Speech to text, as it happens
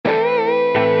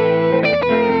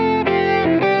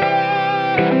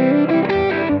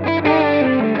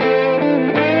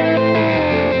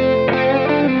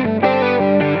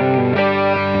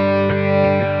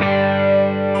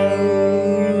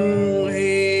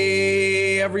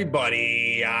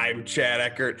everybody? I'm Chad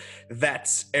Eckert.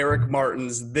 That's Eric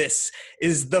Martins. This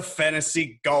is the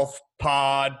Fantasy Golf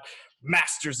Pod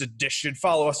Masters Edition.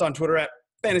 Follow us on Twitter at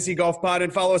Fantasy Golf Pod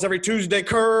and follow us every Tuesday.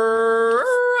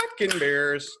 Cracking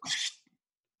beers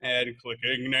and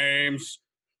clicking names.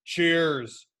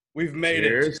 Cheers. We've made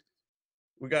it.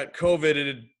 We got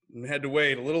COVID and had to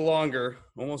wait a little longer.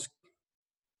 Almost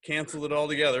canceled it all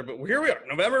together. But here we are.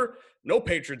 November, no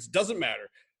Patriots. Doesn't matter.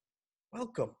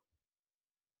 Welcome.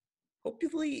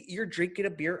 Hopefully you're drinking a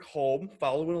beer at home,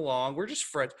 following along. We're just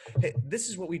friends. Hey, this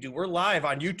is what we do. We're live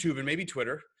on YouTube and maybe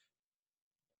Twitter.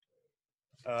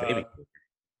 Maybe.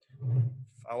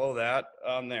 Follow that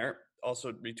there.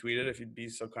 Also retweet it if you'd be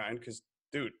so kind because,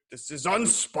 dude, this is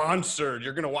unsponsored.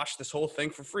 You're going to watch this whole thing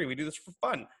for free. We do this for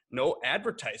fun. No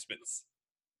advertisements.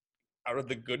 Out of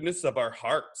the goodness of our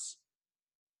hearts.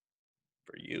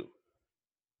 For you.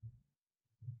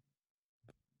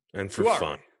 And for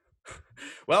fun.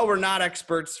 Well, we're not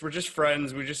experts. We're just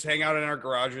friends. We just hang out in our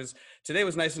garages. Today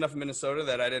was nice enough in Minnesota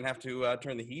that I didn't have to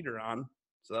turn the heater on.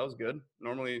 So that was good.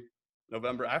 Normally,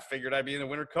 November, I figured I'd be in a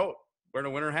winter coat, wearing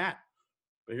a winter hat.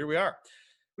 But here we are.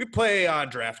 We play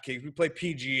DraftKings. We play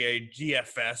PGA,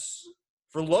 DFS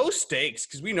for low stakes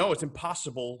because we know it's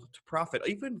impossible to profit,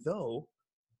 even though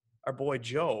our boy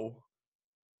Joe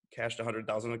cashed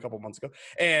 $100,000 a couple months ago.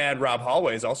 And Rob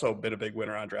Holloway has also been a big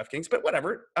winner on DraftKings. But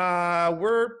whatever.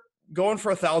 We're going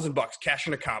for $1,000,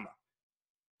 cashing a comma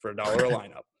for $1 a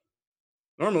lineup.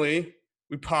 Normally,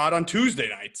 we pod on Tuesday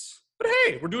nights. But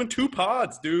hey, we're doing 2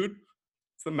 pods, dude.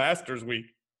 It's the Masters week.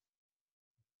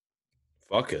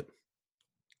 Fuck it.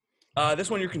 This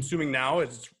one you're consuming now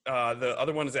is the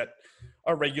other one is at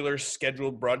our regular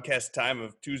scheduled broadcast time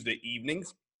of Tuesday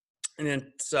evenings. And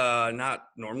it's not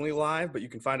normally live, but you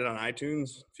can find it on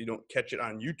iTunes if you don't catch it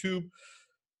on YouTube.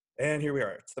 And here we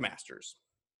are. It's the Masters.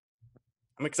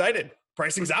 I'm excited.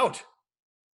 Pricing's out.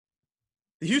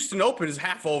 The Houston Open is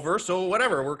half over, so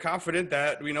whatever. We're confident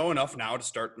that we know enough now to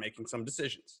start making some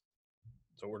decisions.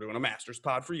 So we're doing a Masters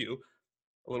pod for you.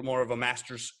 A little more of a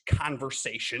Masters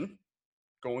conversation.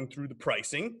 Going through the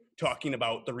pricing. Talking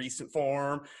about the recent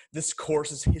form. This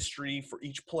course's history for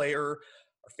each player.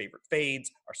 Our favorite fades,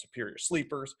 our superior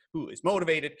sleepers, who is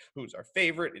motivated, who's our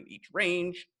favorite in each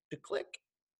range to click.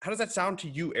 How does that sound to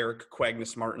you, Eric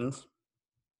Quagnus Martins?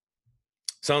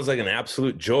 Sounds like an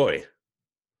absolute joy.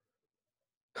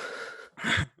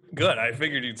 Good. I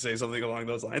figured you'd say something along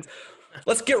those lines.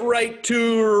 Let's get right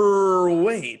to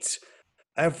wait.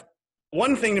 I have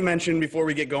one thing to mention before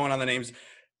we get going on the names.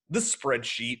 The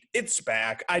spreadsheet, it's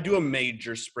back. I do a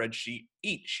major spreadsheet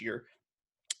each year.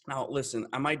 Now, listen,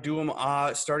 I might do them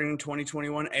starting in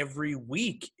 2021 every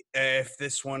week if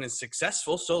this one is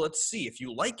successful. So let's see. If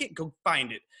you like it, go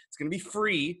find it. It's going to be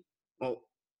free. Well,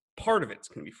 part of it's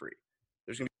going to be free.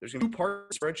 There's going to be 2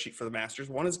 parts of the spreadsheet for the Masters.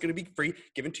 One is going to be free,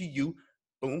 given to you.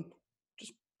 Boom.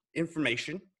 Just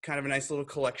information, kind of a nice little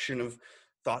collection of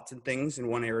thoughts and things in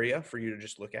one area for you to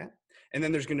just look at. And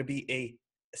then there's going to be a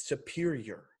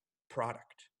superior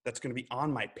product that's going to be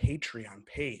on my Patreon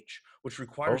page, which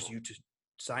requires you to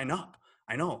sign up.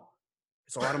 I know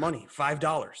it's a lot of money.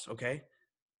 $5. Okay.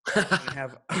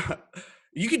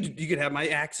 You could have my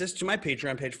access to my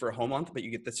Patreon page for a whole month, but you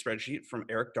get the spreadsheet from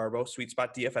Eric Darbo, Sweet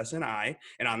Spot DFS, and I.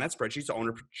 And on that spreadsheet's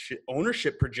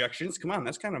ownership projections. Come on,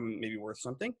 that's kind of maybe worth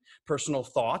something. Personal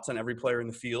thoughts on every player in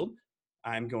the field.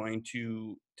 I'm going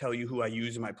to tell you who I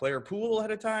use in my player pool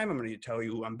ahead of time. I'm going to tell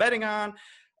you who I'm betting on.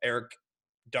 Eric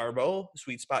Darbo,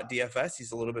 Sweet Spot DFS.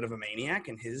 He's a little bit of a maniac,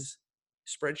 and his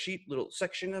spreadsheet little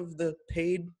section of the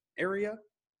paid area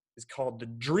is called the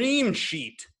Dream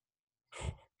Sheet.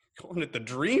 Calling it the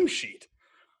Dream Sheet.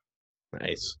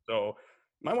 Nice. So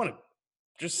you might want to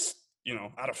just,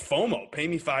 out of FOMO, pay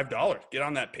me $5. Get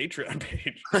on that Patreon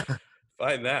page.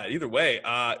 Find that. Either way.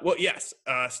 Well, yes.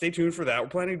 Stay tuned for that. We're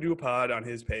planning to do a pod on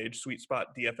his page, Sweet Spot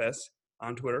DFS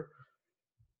on Twitter.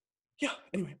 Yeah.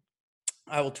 Anyway,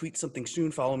 I will tweet something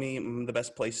soon. Follow me. The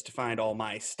best place to find all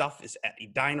my stuff is at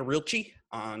Edina Rilchi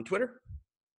on Twitter.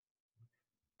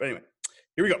 But anyway,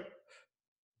 here we go.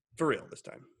 For real this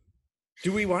time.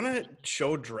 Do we want to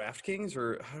show DraftKings,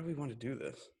 or how do we want to do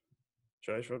this?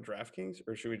 Should I show DraftKings,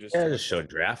 or should we just? Yeah, just show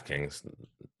DraftKings.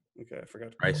 Okay, I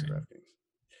forgot to show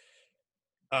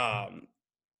DraftKings.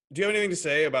 Do you have anything to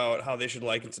say about how they should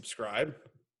like and subscribe?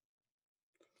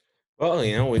 Well,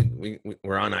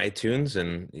 we're on iTunes,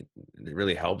 and it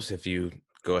really helps if you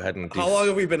go ahead and. How long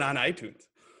have we been on iTunes?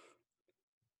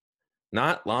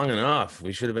 Not long enough.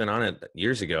 We should have been on it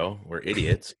years ago. We're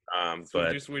idiots.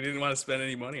 But we didn't want to spend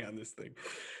any money on this thing.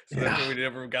 So that's why we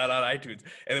never got on iTunes.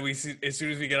 And then as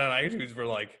soon as we get on iTunes, we're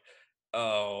like,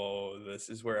 Oh, this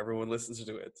is where everyone listens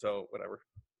to it. So whatever.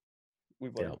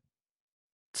 We've Yeah. learned.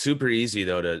 Super easy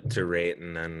though to rate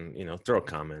and then throw a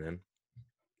comment in.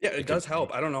 Yeah, it You can does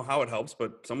help. I don't know how it helps,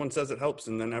 but someone says it helps,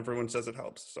 and then everyone says it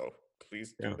helps. So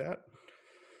please do Yeah. that.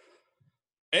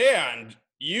 And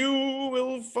you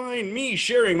will find me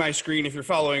sharing my screen if you're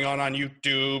following on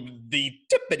YouTube. The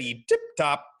tippity tip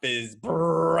top is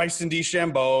Bryson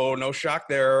DeChambeau. No shock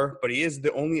there, but he is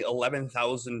the only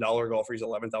 $11,000 golfer. He's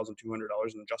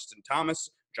 $11,200. And Justin Thomas,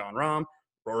 Jon Rahm,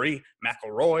 Rory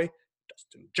McIlroy,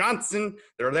 Dustin Johnson,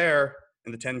 they're there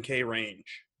in the 10K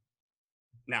range.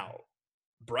 Now,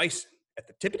 Bryson at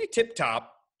the tippity tip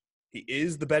top, he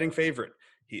is the betting favorite.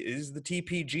 He is the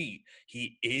TPG.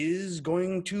 He is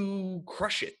going to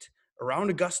crush it around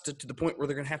Augusta to the point where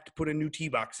they're going to have to put in new tee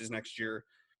boxes next year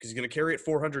because he's going to carry it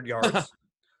 400 yards.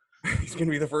 He's going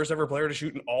to be the first ever player to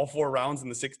shoot in all 4 rounds in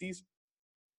the 60s.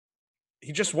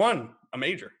 He just won a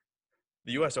major,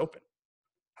 the U.S. Open.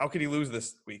 How could he lose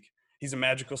this week? He's a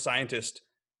magical scientist.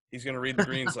 He's going to read the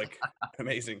greens like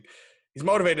amazing. He's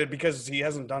motivated because he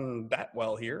hasn't done that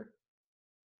well here.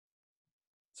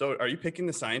 So are you picking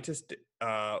the scientist?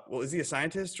 Well, is he a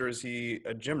scientist or is he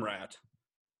a gym rat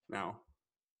now?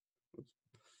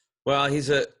 Well, he's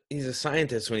a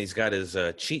scientist when he's got his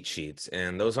cheat sheets,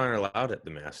 and those aren't allowed at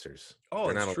the Masters. Oh,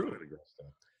 They're that's not true. allowed at Augusta.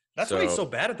 That's why he's so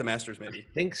bad at the Masters, maybe.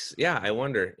 Yeah, I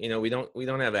wonder. We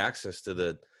don't have access to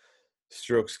the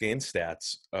strokes gained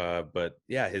stats, but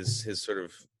yeah, his sort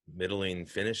of middling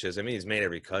finishes. I mean, he's made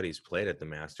every cut he's played at the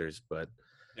Masters, but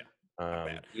not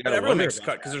bad. you But gotta everyone wonder makes a about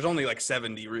cut because there's only like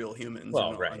 70 real humans.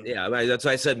 well, right. Yeah, that's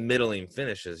why I said middling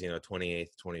finishes, 28th,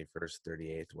 21st,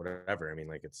 38th, whatever. I mean,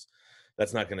 like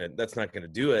that's not gonna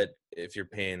do it if you're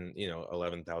paying,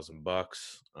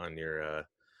 $11,000 on your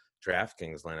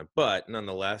DraftKings lineup. But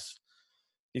nonetheless,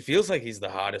 he feels like he's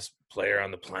the hottest player on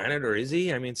the planet, or is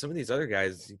he? I mean, some of these other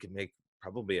guys you could make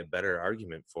probably a better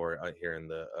argument for out here in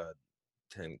the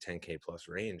 10K plus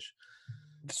range.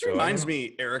 This reminds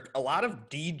me, Eric, a lot of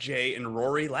DJ and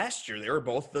Rory last year. They were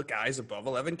both the guys above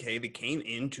 11K that came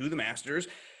into the Masters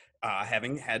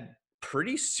having had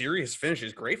pretty serious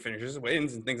finishes, great finishes,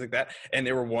 wins, and things like that. And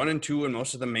they were 1 and 2 in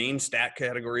most of the main stat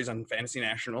categories on Fantasy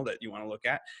National that you want to look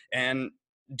at. And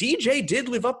DJ did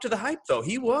live up to the hype, though.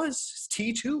 He was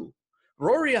T2.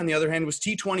 Rory, on the other hand, was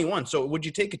T21. So would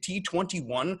you take a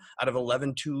T21 out of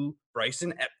 11-2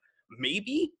 Bryson at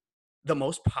maybe the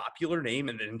most popular name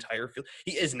in the entire field?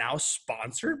 He is now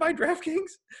sponsored by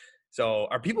DraftKings. So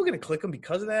are people going to click him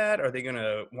because of that? Are they going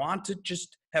to want to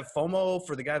just have FOMO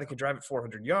for the guy that can drive at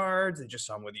 400 yards? They just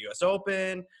saw him with the U.S.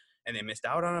 Open, and they missed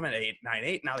out on him at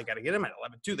 9-8. Now they got to get him at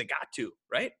 11-2. They got to,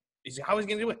 right? How is he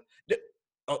going to do it?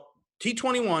 Oh,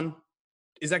 T21,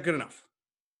 is that good enough?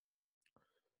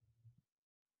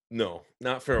 No,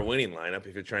 not for a winning lineup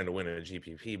if you're trying to win in a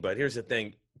GPP. But here's the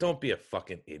thing. Don't be a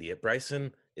fucking idiot.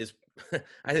 Bryson is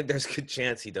 – I think there's a good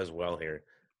chance he does well here,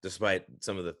 despite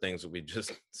some of the things that we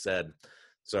just said.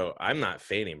 So I'm not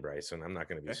fading Bryson. I'm not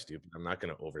going to be stupid. I'm not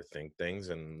going to overthink things.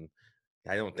 And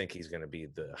I don't think he's going to be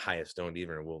the highest owned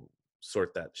either. We'll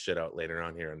sort that shit out later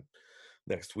on here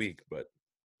next week. But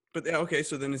yeah, okay.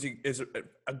 So then is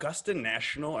Augusta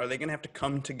National, are they going to have to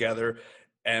come together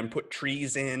and put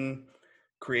trees in,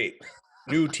 create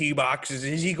new tee boxes?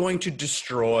 Is he going to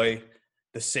destroy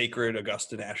the sacred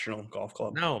Augusta National Golf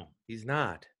Club? No, he's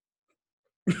not.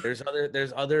 There's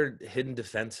other hidden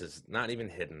defenses, not even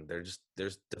hidden. There's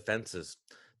defenses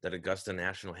that Augusta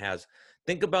National has.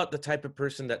 Think about the type of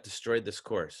person that destroyed this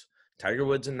course. Tiger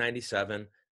Woods in 97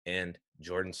 and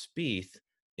Jordan Spieth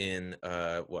in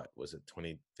what was it,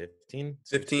 2015?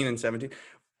 15 and 17.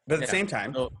 But at the same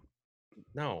time,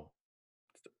 no.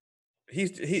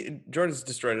 Jordan's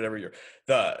destroyed it every year.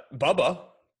 The Bubba,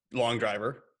 long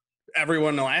driver,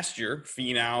 everyone last year,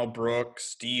 Finau,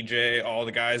 Brooks, DJ, all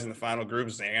the guys in the final group,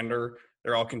 Xander,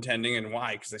 they're all contending. And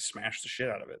why? Because they smashed the shit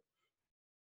out of it.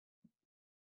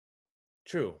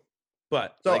 True.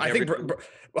 But so I think,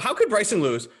 how could Bryson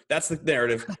lose? That's the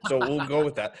narrative. So we'll go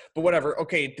with that. But whatever.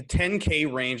 Okay, the 10K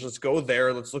range. Let's go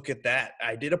there. Let's look at that.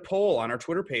 I did a poll on our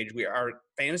Twitter page. We are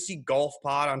Fantasy Golf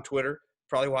Pod on Twitter.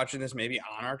 Probably watching this maybe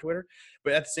on our Twitter.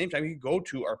 But at the same time, you can go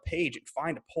to our page and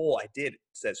find a poll I did. It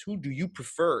says, who do you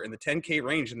prefer in the 10K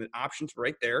range? And the options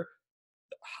right there.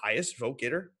 The highest vote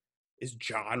getter is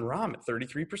Jon Rahm at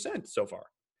 33% so far.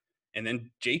 And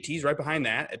then JT's right behind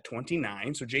that at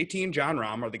 29. So JT and Jon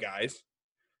Rahm are the guys.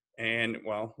 And,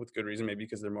 well, with good reason, maybe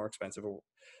because they're more expensive. Or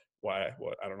why?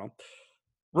 What? I don't know.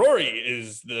 Rory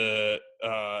is the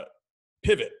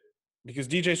pivot. because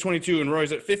DJ's 22 and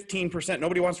Roy's at 15%.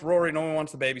 Nobody wants Rory. No one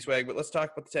wants the baby swag. But let's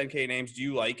talk about the 10K names. Do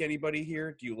you like anybody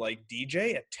here? Do you like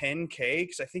DJ at 10K?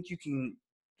 Because I think you can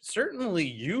certainly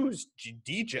use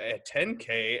DJ at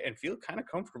 10K and feel kind of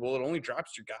comfortable. It only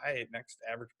drops your guy next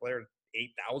average player to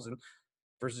 8,000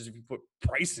 versus if you put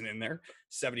Bryson in there,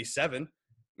 77.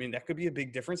 I mean, that could be a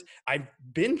big difference. I've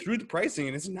been through the pricing,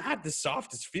 and it's not the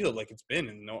softest field like it's been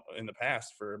in the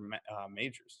past for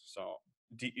majors. So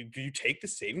do you take the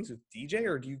savings with DJ,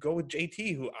 or do you go with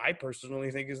JT, who I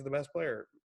personally think is the best player?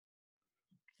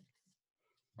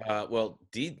 Well,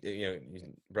 you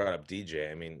brought up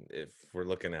DJ. I mean, if we're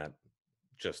looking at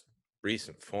just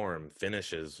recent form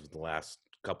finishes of the last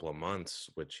couple of months,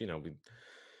 which we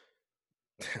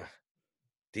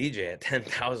DJ at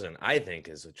 10,000, I think,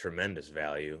 is a tremendous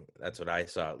value. That's what I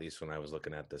saw, at least when I was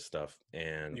looking at this stuff.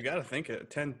 And you got to think it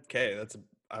 10K.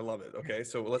 I love it. Okay,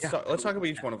 so let's talk about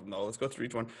each one of them though. Let's go through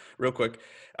each one real quick.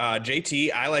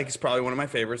 JT, I like, is probably one of my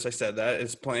favorites. I said that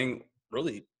is playing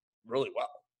really, really well.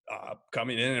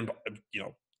 Coming in and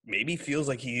maybe feels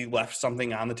like he left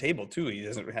something on the table too. He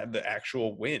doesn't have the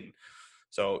actual win.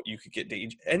 So you could get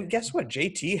DJ. And guess what?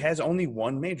 JT has only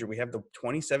one major. We have the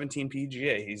 2017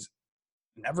 PGA. He's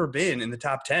never been in the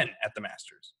top 10 at the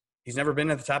Masters. He's never been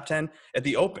at the top 10 at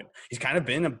the Open. He's kind of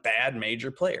been a bad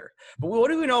major player. But what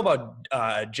do we know about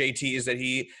JT is that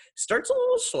he starts a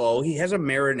little slow. He has a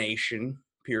marination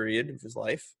period of his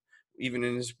life. Even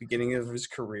in his beginning of his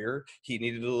career, he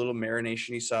needed a little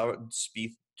marination. He saw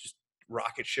Spieth just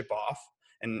rocket ship off.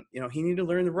 And, he needed to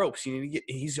learn the ropes.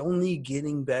 He's only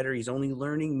getting better. He's only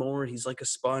learning more. He's like a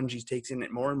sponge. He takes in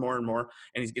it more and more and more,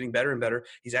 and he's getting better and better.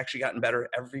 He's actually gotten better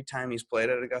every time he's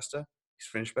played at Augusta. He's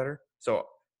finished better. So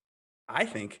I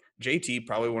think JT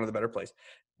probably one of the better plays.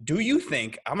 Do you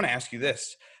think, I'm going to ask you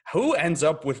this, who ends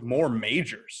up with more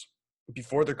majors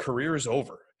before their career is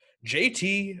over,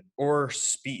 JT or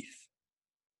Spieth?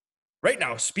 Right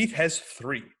now, Spieth has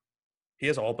 3. He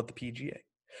has all but the PGA.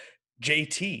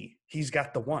 JT, he's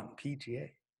got the one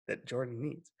PGA that Jordan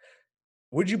needs.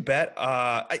 Would you bet?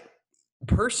 I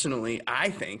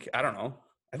think, I don't know.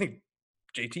 I think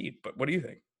JT, but what do you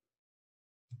think?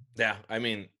 Yeah, I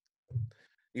mean,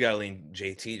 you got to lean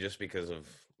JT just because of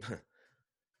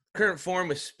current form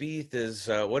with Spieth is,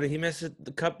 what did he miss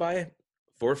the cut by?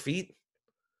 4 feet?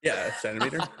 Yeah, a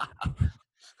centimeter.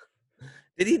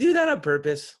 Did he do that on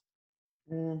purpose?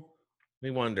 We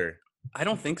wonder. I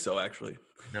don't think so, actually.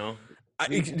 No?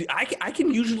 I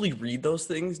can usually read those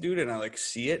things, dude, and I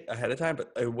see it ahead of time,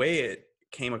 but the way it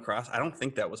came across, I don't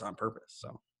think that was on purpose.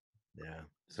 So yeah.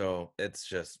 So it's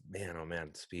just, man, oh man,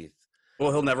 Spieth.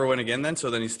 Well, he'll never win again then, so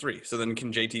then he's 3. So then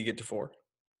can JT get to 4?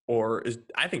 Or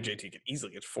I think JT can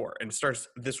easily get to 4, and it starts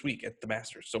this week at the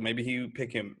Masters. So maybe you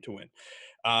pick him to win.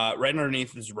 Right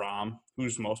underneath is Rahm,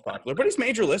 who's most popular, but he's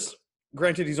majorless.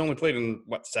 Granted, he's only played in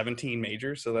 17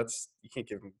 majors, so you can't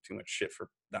give him too much shit for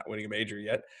not winning a major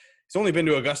yet. He's only been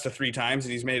to Augusta 3 times,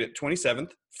 and he's made it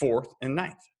 27th, 4th, and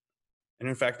 9th. And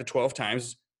in fact, the 12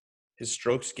 times, his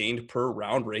strokes gained per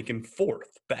round rank him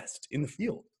 4th best in the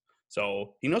field.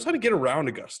 So he knows how to get around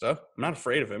Augusta. I'm not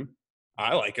afraid of him.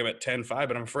 I like him at 10-5,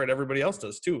 but I'm afraid everybody else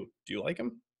does too. Do you like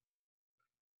him?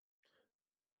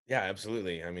 Yeah,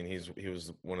 absolutely. I mean, he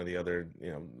was one of the other,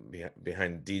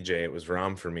 behind DJ, it was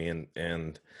Rahm for me.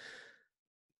 And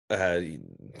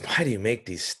why do you make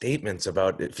these statements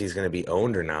about if he's going to be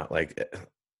owned or not? Like,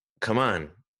 come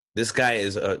on, this guy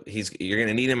is you're going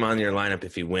to need him on your lineup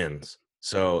if he wins.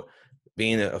 So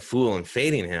being a fool and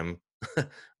fading him.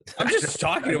 I'm just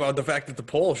talking about the fact that the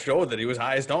poll showed that he was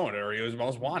highest owned, or he was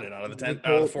most wanted out of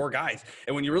the 4 guys.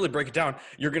 And when you really break it down,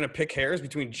 you're going to pick hairs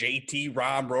between JT,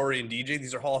 Rahm, Rory, and DJ.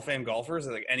 These are Hall of Fame golfers.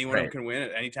 Like anyone of them can win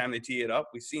at any time they tee it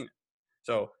up. We've seen it.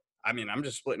 So, I mean, I'm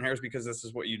just splitting hairs because this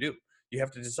is what you do. You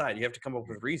have to decide. You have to come up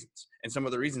with reasons. And some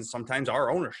of the reasons sometimes are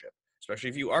ownership,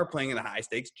 especially if you are playing in the high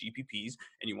stakes GPPs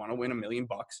and you want to win $1 million.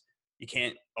 You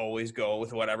can't always go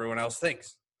with what everyone else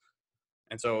thinks.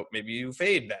 And so maybe you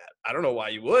fade that. I don't know why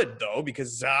you would, though,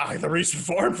 because the recent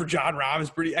form for Jon Rahm is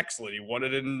pretty excellent. He won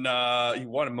it he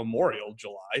won a Memorial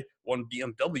July, won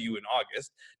BMW in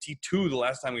August, T2 the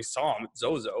last time we saw him at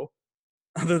Zozo.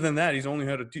 Other than that, he's only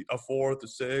had a 4th,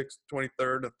 a 6th,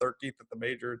 23rd, a 13th at the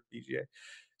major PGA.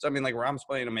 So, I mean, like, Rahm's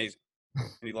playing amazing, and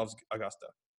he loves Augusta.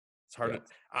 It's hard to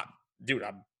dude,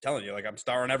 I'm telling you, like, I'm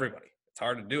starring everybody. It's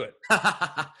hard to do it.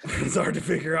 It's hard to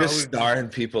figure out. Just starring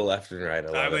people left and right.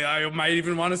 I might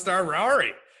even want to star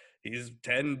Rory. He's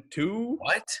 10-2.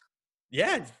 What?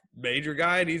 Yeah, major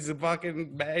guy needs a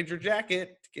fucking major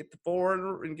jacket to get the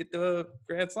 4 and get the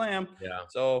Grand Slam. Yeah.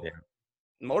 So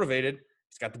motivated.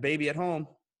 He's got the baby at home.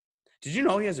 Did you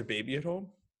know he has a baby at home?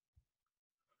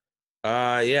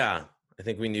 Yeah, I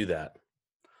think we knew that.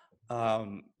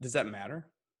 Does that matter?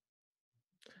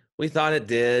 We thought it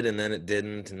did, and then it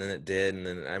didn't, and then it did, and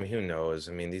then I mean, who knows?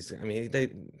 I mean,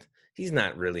 he's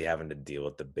not really having to deal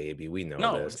with the baby. We know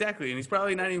No, this. exactly. And he's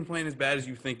probably not even playing as bad as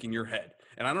you think in your head.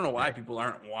 And I don't know Yeah. why people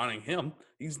aren't wanting him.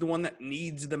 He's the one that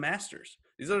needs the Masters.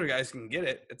 These other guys can get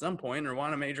it at some point or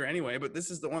want a major anyway, but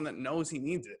this is the one that knows he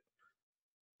needs it.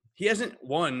 He hasn't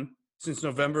won since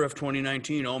November of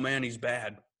 2019. Oh man, he's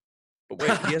bad. But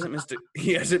wait, he hasn't missed it.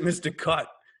 He hasn't missed a cut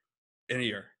in a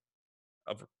year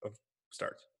of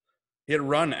starts. He had a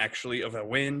run actually of a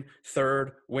win,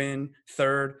 third,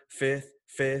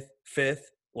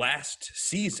 fifth last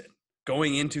season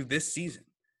going into this season.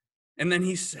 And then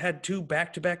he's had 2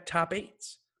 back-to-back top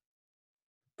 8s.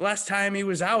 The last time he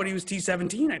was out, he was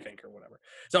T17, I think, or whatever.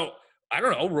 So I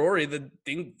don't know, Rory, the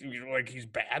thing, like he's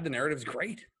bad, the narrative's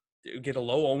great. You get a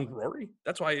low-owned Rory.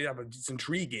 That's why it's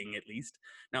intriguing, at least.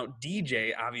 Now,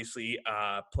 DJ, obviously,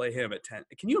 play him at 10.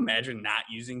 Can you imagine not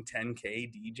using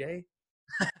 10K DJ?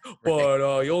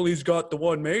 But he only's got the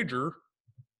one major.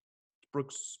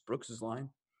 Brooks's line.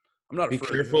 I'm not Be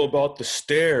afraid. careful about the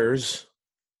stairs.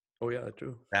 Oh yeah, that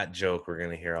too. That joke we're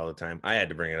gonna hear all the time. I had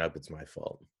to bring it up. It's my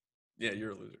fault. Yeah,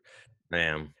 you're a loser. I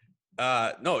am.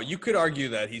 No, you could argue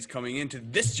that he's coming into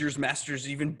this year's Masters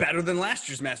even better than last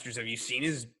year's Masters. Have you seen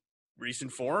his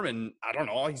recent form? And I don't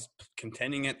know, he's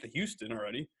contending at the Houston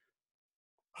already.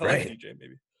 I like DJ,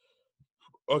 maybe.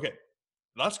 Okay,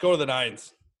 let's go to the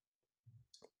 9s.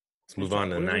 Let's move on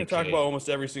to 9K. We're going to talk about almost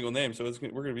every single name, so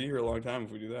we're going to be here a long time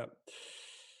if we do that.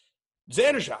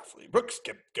 Xander Schauffele, Brooks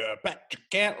Koepka, Patrick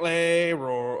Cantlay,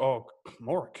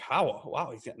 Morikawa.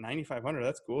 Wow, he's got 9,500.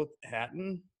 That's cool.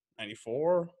 Hatton,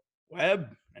 94.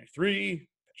 Webb, 93.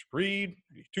 Patrick Reed,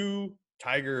 92.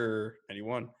 Tiger,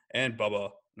 91. And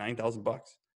Bubba, $9,000.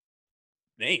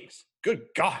 Names. Good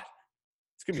God.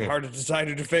 It's going to be hard to decide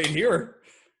who to fade here.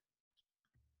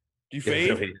 Do you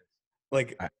fade?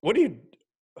 Like, what do you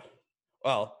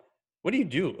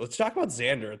do? Let's talk about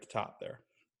Xander at the top there.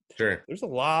 Sure. There's a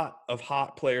lot of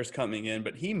hot players coming in,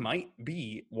 but he might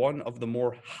be one of the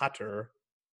more hotter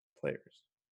players.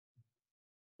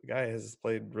 The guy has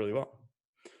played really well.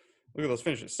 Look at those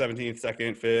finishes. 17th,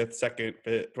 2nd, 5th, 2nd,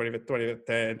 5th, 25th, 25th,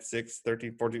 10th, 6th,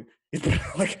 13th, 14th. He's been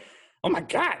like, oh my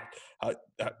God.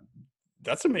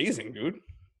 That's amazing, dude.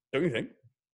 Don't you think?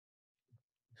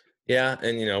 Yeah,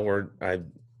 and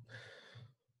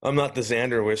I'm not the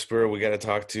Xander whisperer. We got to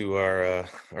talk to our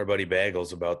buddy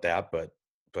Bagels about that, but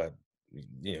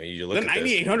you look at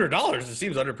 $9,800. It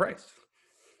seems underpriced.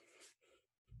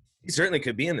 He certainly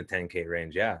could be in the 10K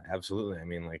range. Yeah, absolutely. I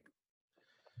mean, like,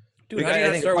 dude, how do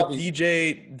you start with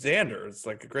DJ Xander? It's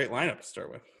like a great lineup to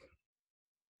start with.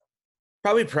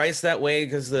 Probably priced that way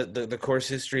because the course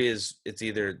history it's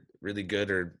either really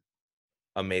good or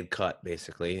a made cut.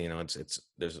 Basically,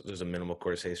 there's a minimal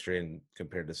course history and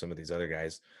compared to some of these other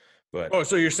guys. But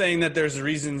so you're saying that there's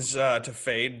reasons to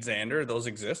fade Xander? Those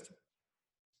exist?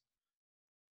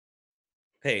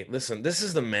 Hey, listen, this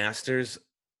is the Masters.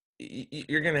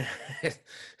 You're gonna have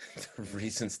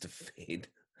reasons to fade.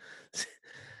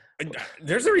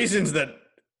 There's the reasons that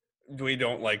we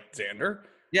don't like Xander.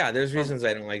 Yeah, there's reasons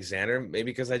I don't like Xander. Maybe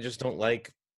because I just don't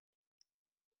like.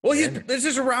 Well, this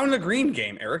is around the green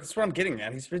game, Eric. That's what I'm getting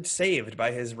at. He's been saved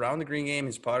by his round the green game,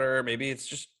 his putter. Maybe it's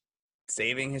just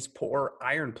saving his poor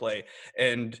iron play.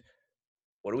 And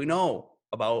what do we know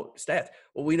about stats?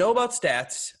 Well, we know about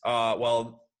stats.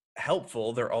 Well,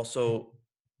 helpful. They're also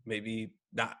maybe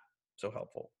not so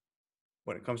helpful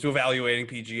when it comes to evaluating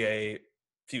PGA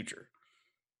future.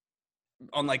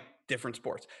 Unlike different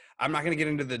sports. I'm not going to get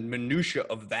into the minutia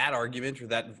of that argument or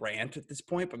that rant at this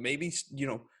point, but maybe,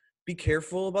 be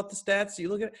careful about the stats. You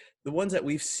look at the ones that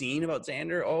we've seen about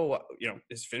Xander.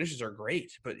 His finishes are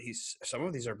great, but some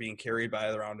of these are being carried by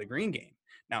around the green game.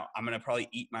 Now, I'm going to probably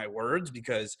eat my words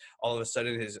because all of a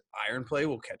sudden his iron play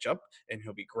will catch up and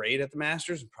he'll be great at the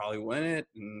Masters and probably win it.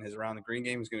 And his around the green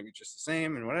game is going to be just the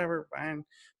same and whatever. Fine.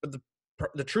 But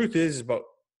the truth is about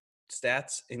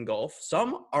stats in golf.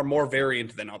 Some are more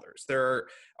variant than others. There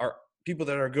are people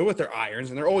that are good with their irons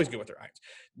and they're always good with their irons.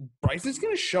 Bryson's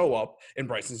going to show up and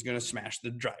Bryson's going to smash the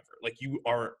driver. Like, you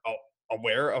are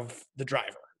aware of the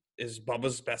driver is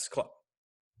Bubba's best club.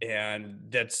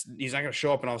 And he's not going to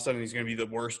show up and all of a sudden he's going to be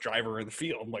the worst driver in the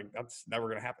field. Like, that's never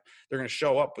going to happen. They're going to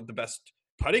show up with the best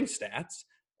putting stats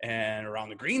and around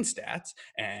the green stats,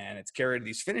 and it's carried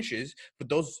these finishes. But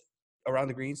those around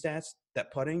the green stats,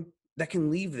 that putting, that can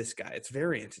leave this guy. It's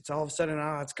variant. It's all of a sudden,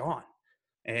 it's gone.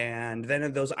 And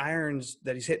then those irons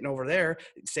that he's hitting over there,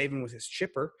 saving with his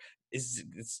chipper, it's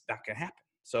not going to happen.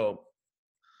 So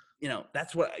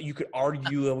that's what you could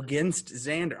argue against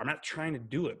Xander. I'm not trying to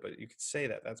do it, but you could say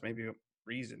that. That's maybe a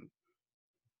reason.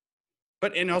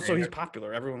 And also he's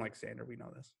popular. Everyone likes Xander. We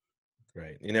know this.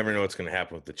 Right. You never know what's going to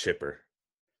happen with the chipper.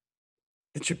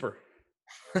 The chipper.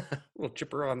 A little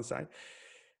chipper on the side.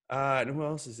 And who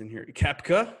else is in here?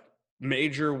 Koepka,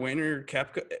 major winner.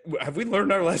 Koepka. Have we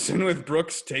learned our lesson with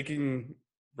Brooks taking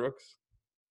Brooks?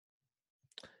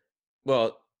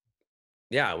 Well,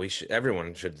 yeah,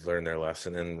 everyone should learn their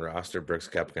lesson and roster Brooks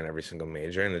Koepka in every single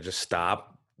major and just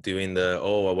stop doing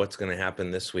what's going to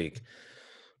happen this week?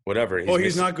 Whatever.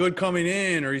 He's not good coming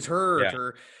in, or he's hurt,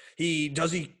 or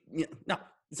no,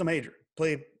 it's a major.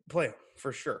 Play him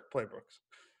for sure. Play Brooks.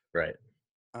 Right.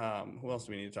 Who else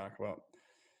do we need to talk about?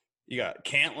 You got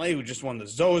Cantlay, who just won the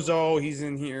Zozo. He's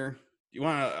in here.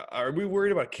 Are we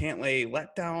worried about Cantlay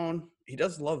letdown? He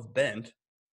does love Bent.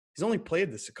 He's only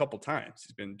played this a couple times.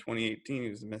 He's been 2018. He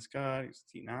was a Mescot. He was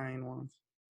T9 once.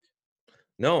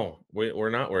 No, we're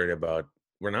not worried about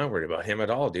him at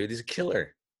all, dude. He's a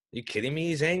killer. Are you kidding me?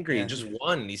 He's angry. He just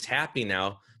won. He's happy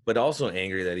now, but also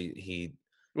angry that he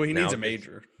needs a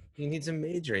major. He needs a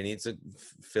major. He needs to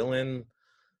fill in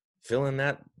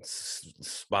that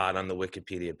spot on the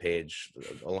Wikipedia page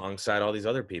alongside all these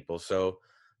other people. So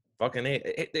fucking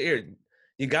here,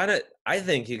 I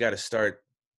think you gotta start.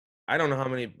 I don't know how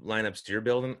many lineups you're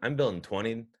building. I'm building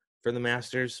 20 for the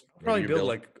Masters. I'll probably build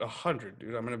like 100,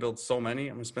 dude. I'm gonna build so many.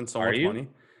 I'm gonna spend so much money.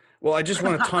 Well, I just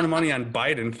won a ton of money on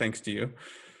Biden thanks to you.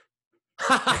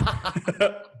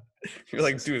 You're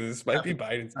like, dude, this might be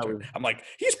Biden's turn. I'm like,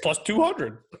 he's plus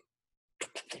 200.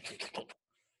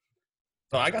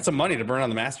 So I got some money to burn on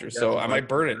the Masters, so I might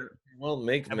burn it. Well,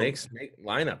 make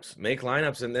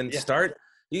lineups, and then start.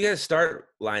 You gotta start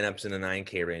lineups in the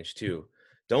 9K range too.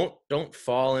 Don't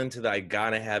fall into I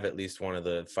gotta have at least one of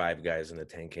the 5 guys in the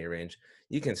 10K range.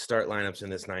 You can start lineups in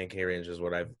this 9K range is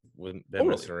what I've been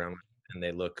messing around with, and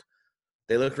they look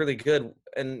really good.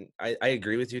 And I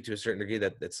agree with you to a certain degree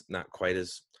that it's not quite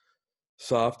as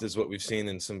soft as what we've seen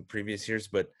in some previous years,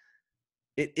 but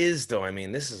it is though. I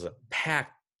mean, this is a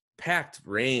packed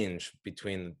range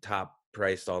between the top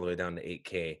priced all the way down to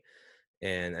 8K.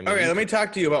 And I mean, okay, let me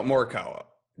talk to you about Morikawa.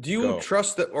 Do you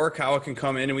trust that Morikawa can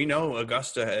come in? And we know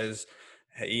Augusta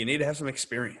you need to have some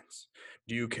experience.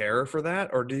 Do you care for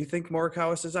that? Or do you think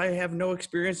Morikawa says, I have no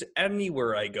experience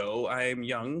anywhere I go. I'm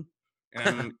young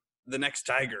and I'm the next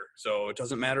Tiger. So it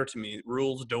doesn't matter to me.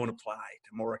 Rules don't apply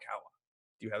to Morikawa.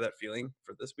 Do you have that feeling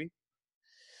for this week?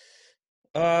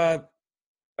 I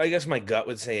guess my gut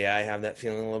would say, yeah, I have that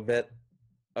feeling a little bit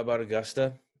about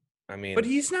Augusta. I mean, but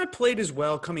he's not played as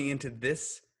well coming into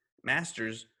this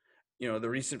Masters, the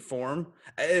recent form,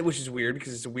 which is weird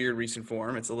because it's a weird recent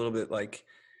form. It's a little bit like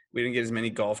we didn't get as many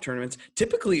golf tournaments.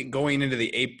 Typically going into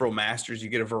the April Masters, you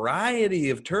get a variety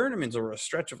of tournaments over a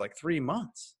stretch of like 3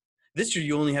 months. This year,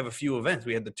 you only have a few events.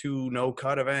 We had the 2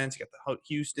 no-cut events. You got the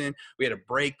Houston. We had a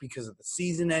break because of the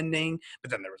season ending,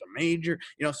 but then there was a major.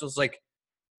 So it's like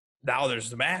now there's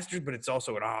the Masters, but it's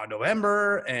also in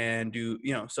November. And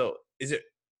so is it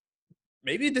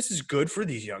maybe this is good for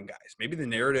these young guys? Maybe the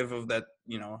narrative of that,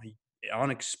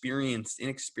 inexperienced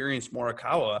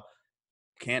Morikawa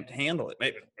can't handle it.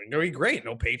 Maybe it'll be great.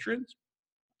 No patrons.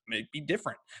 May be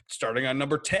different. Starting on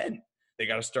number 10. They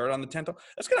got to start on the 10th.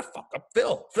 That's going to fuck up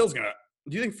Phil. Do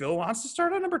you think Phil wants to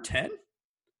start on number 10?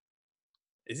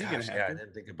 Is he going to have to? I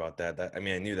didn't think about that. I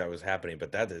mean, I knew that was happening,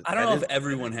 but I don't know if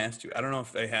everyone has to. I don't know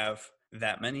if they have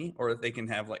that many or if they can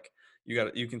have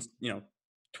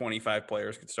 25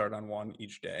 players could start on one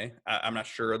each day. I'm not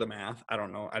sure of the math. I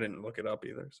don't know. I didn't look it up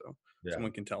either. So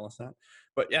someone can tell us that.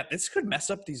 But yeah, this could mess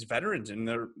up these veterans, and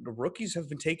the rookies have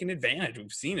been taking advantage.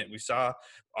 We've seen it. We saw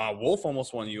Wolf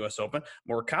almost won the U.S. Open.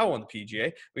 Morikawa won the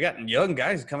PGA. We got young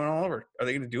guys coming all over. Are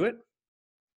they going to do it?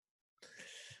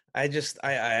 I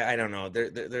don't know.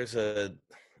 There's a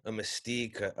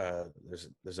mystique.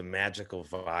 There's a magical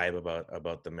vibe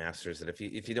about the Masters that if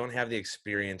you don't have the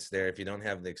experience there, if you don't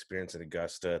have the experience at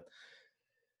Augusta,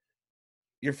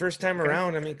 your first time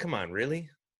around, I mean, come on, really?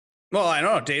 Well, I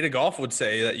know Data Golf would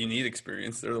say that you need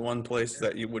experience. They're the one place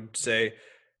that you would say,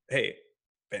 hey,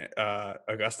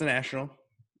 Augusta National,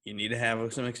 you need to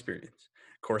have some experience.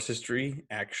 Course history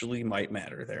actually might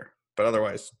matter there, but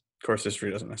otherwise, course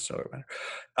history doesn't necessarily matter.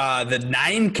 The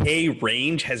 9K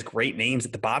range has great names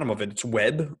at the bottom of it. It's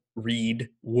Webb, Reed,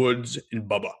 Woods, and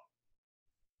Bubba.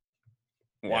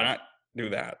 Why not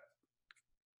do that?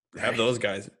 Have those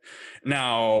guys.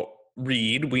 Now,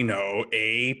 Reed, we know,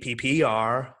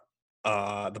 APPR,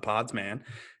 the Pods man.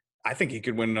 I think he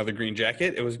could win another green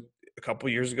jacket. It was a couple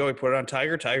years ago. He put it on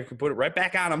Tiger. Tiger could put it right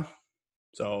back on him.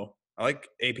 So I like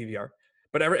APPR.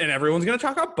 But everyone's going to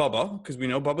talk about Bubba because we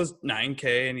know Bubba's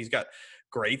 9K and he's got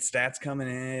great stats coming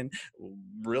in,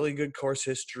 really good course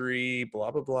history,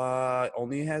 blah, blah, blah.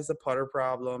 Only has the putter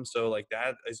problem. So, like,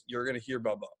 that is, you're going to hear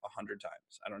Bubba 100 times.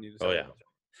 I don't need to tell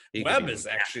you. Webb is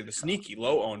actually the sneaky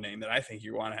low-owned name that I think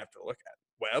you want to have to look at.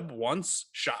 Webb once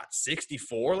shot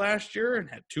 64 last year and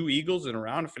had 2 eagles in a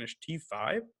round and finished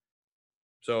T5.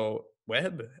 So,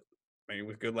 Webb, maybe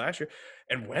was good last year.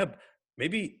 And Webb,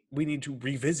 maybe we need to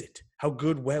revisit how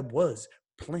good Webb was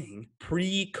playing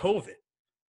pre-COVID.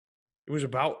 It was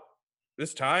about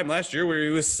this time last year where he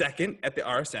was second at the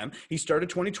RSM. He started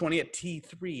 2020 at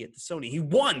T3 at the Sony. He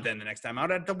won then the next time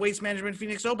out at the Waste Management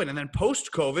Phoenix Open. And then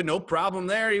post-COVID, no problem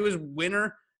there. He was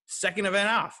winner, second event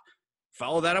off.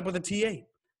 Follow that up with a T8.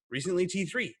 Recently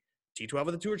T3, T12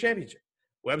 of the Tour Championship.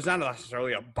 Webb's not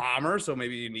necessarily a bomber, so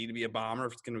maybe you need to be a bomber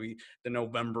if it's going to be the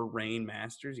November Rain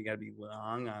Masters. You got to be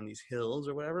long on these hills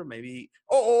or whatever. Maybe.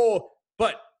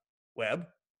 But Webb,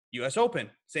 U.S. Open,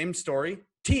 same story,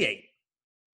 T8.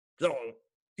 So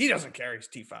he doesn't care. He's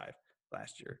T5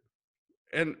 last year.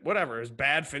 And whatever, his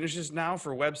bad finishes now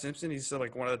for Webb Simpson, he's still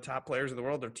like one of the top players in the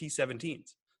world. They're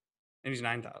T17s. And he's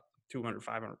 9,000, 200,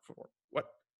 500, 400. What?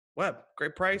 Webb,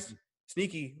 great price,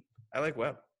 sneaky. I like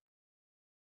Webb.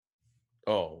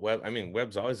 Oh, Webb. I mean,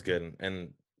 Webb's always good.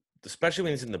 And especially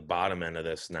when he's in the bottom end of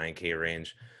this 9K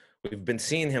range. We've been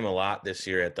seeing him a lot this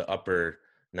year at the upper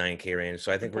 9K range.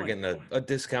 So I think we're getting a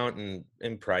discount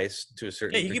in price to a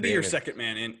certain degree. He could be your second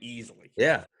man in easily.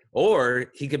 Yeah. Or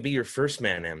he could be your first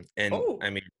man in. And I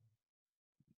mean,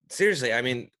 seriously, I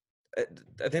mean,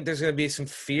 I think there's going to be some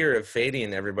fear of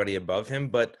fading everybody above him,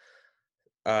 but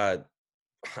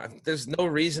there's no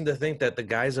reason to think that the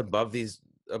guys above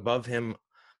him,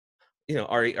 you know,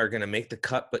 are going to make the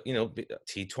cut. But, you know,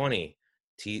 T20,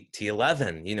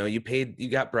 T11, you know, you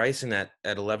got Bryson at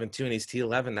 11-2 and he's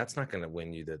T11. That's not going to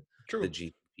win you the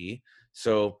GP.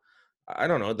 So I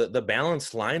don't know, the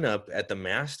balanced lineup at the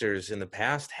Masters in the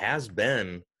past has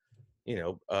been, you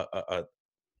know, a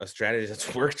strategy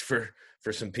that's worked for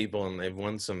some people, and they've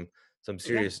won some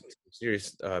serious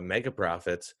mega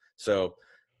profits. So,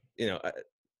 you know,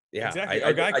 exactly.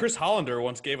 Our guy Chris Hollander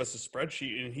once gave us a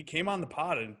spreadsheet, and he came on the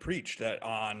pod and preached that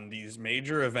on these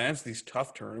major events, these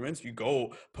tough tournaments, you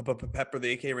go pepper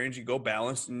the AK range, you go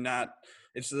balanced, and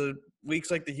it's the weeks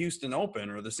like the Houston Open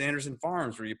or the Sanderson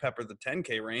Farms where you pepper the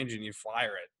 10K range and you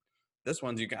flyer it. This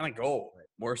one's you gotta go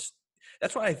more.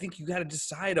 That's why I think you got to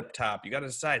decide up top. You got to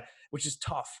decide, which is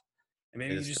tough. And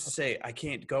maybe you just say, I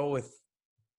can't go with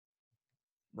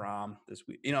Rahm this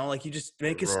week. You know, like you just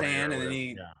make a stand and then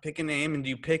you pick a name. And do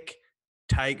you pick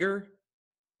Tiger?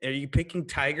 Are you picking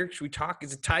Tiger? Should we talk?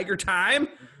 Is it Tiger time?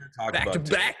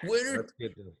 Back-to-back winner? That's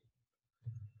good.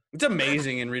 It's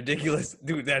amazing and ridiculous,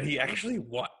 dude, that he actually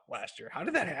won last year. How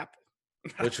did that happen?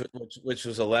 which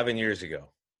was 11 years ago,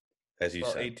 as you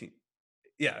said. 18.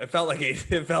 Yeah, it felt like 18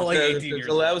 years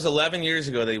ago. That was 11 years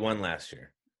ago that he won last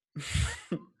year.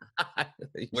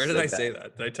 Where did I say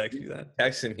that? Did I text you that?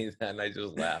 Texted me that, and I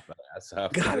just laughed.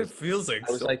 God, it feels like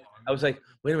I was like,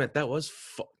 wait a minute, that was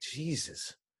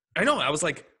Jesus. I know. I was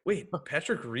like, wait,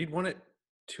 Patrick Reed won it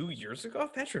 2 years ago?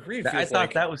 Patrick Reed. I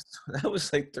thought that was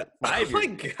like 5 years. Oh my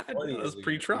God, that was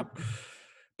pre-Trump.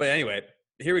 But anyway,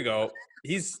 here we go.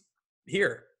 He's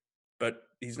here, but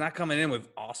he's not coming in with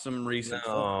awesome recent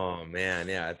form. Oh man,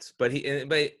 yeah.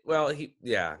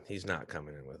 He's not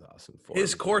coming in with awesome form.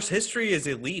 His course history is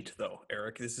elite, though,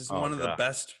 Eric. This is one of the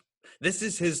best. This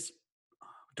is his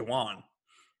Dwan.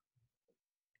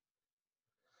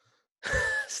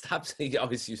 Stop saying he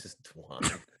always uses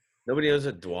Dwan. Nobody knows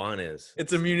what Dwan is.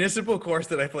 It's a municipal course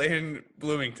that I play in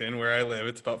Bloomington, where I live.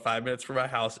 It's about 5 minutes from my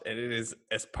house, and it is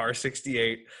par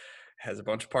 68. Has a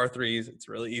bunch of par threes. It's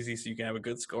really easy, so you can have a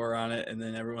good score on it. And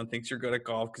then everyone thinks you're good at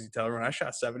golf because you tell everyone I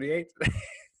shot 78.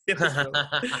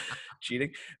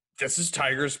 Cheating. This is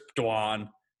Tiger's Dwan.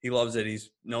 He loves it. He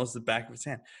knows the back of his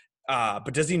hand.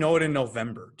 But does he know it in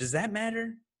November? Does that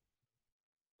matter?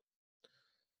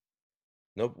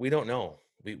 Nope, we don't know.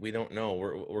 We don't know.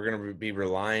 We're going to be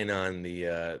relying on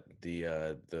the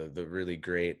really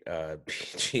great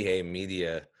PGA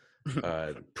media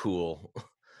pool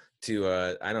to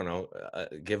I don't know,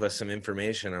 give us some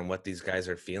information on what these guys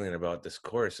are feeling about this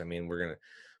course. I mean,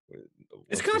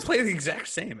 it's gonna play the exact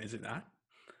same, is it not?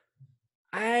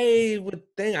 I would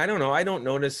think. I don't know. I don't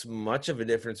notice much of a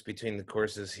difference between the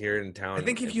courses here in town. I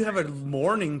think if you have a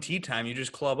morning tee time, you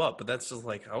just club up, but that's just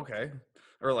like okay,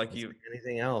 or like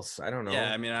anything else. I don't know.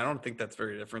 Yeah, I mean, I don't think that's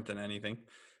very different than anything.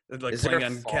 Like playing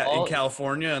in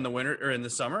California in the winter or in the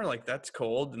summer, like that's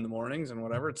cold in the mornings and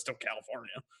whatever. It's still California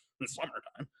in the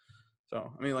summertime. So,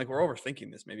 I mean, like, we're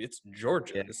overthinking this. Maybe it's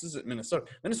Georgia. Yeah. This isn't Minnesota.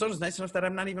 Minnesota's nice enough that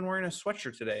I'm not even wearing a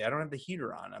sweatshirt today. I don't have the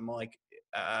heater on. I'm like,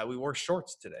 we wore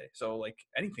shorts today. So, like,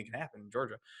 anything can happen in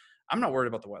Georgia. I'm not worried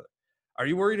about the weather. Are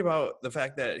you worried about the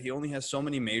fact that he only has so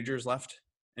many majors left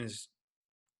in his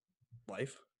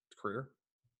life, career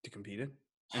to compete in?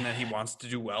 And that he wants to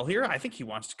do well here? I think he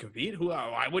wants to compete.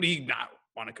 Why would he not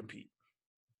want to compete?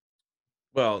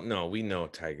 Well, no, we know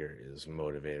Tiger is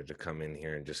motivated to come in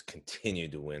here and just continue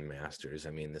to win Masters. I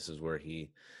mean, this is where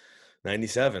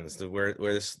 97 is where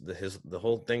the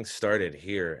whole thing started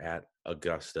here at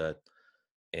Augusta,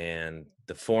 and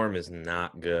the form is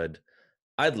not good.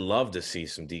 I'd love to see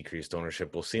some decreased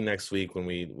ownership. We'll see next week when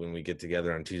we get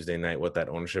together on Tuesday night what that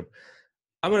ownership.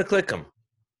 I'm gonna click him.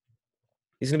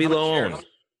 He's gonna be low owned.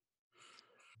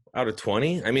 Out of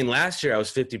 20. I mean, last year I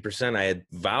was 50%. I had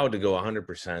vowed to go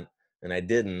 100%. And I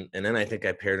didn't. And then I think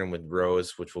I paired him with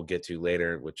Rose, which we'll get to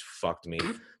later, which fucked me.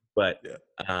 But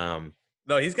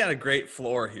no, he's got a great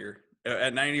floor here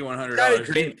at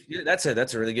 $9,100.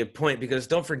 That's a really good point, because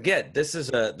don't forget, this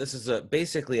is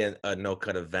basically a no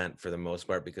cut event for the most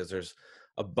part, because there's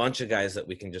a bunch of guys that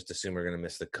we can just assume are going to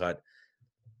miss the cut,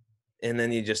 and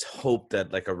then you just hope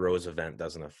that like a Rose event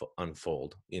doesn't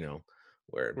unfold,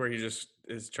 where he just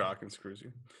is chalk and screws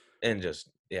you, and just.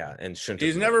 Yeah, and shouldn't.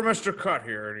 He's never missed a cut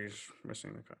here, and he's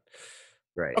missing the cut.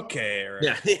 Right. Okay, Eric.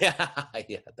 Yeah.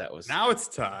 That was. Now it's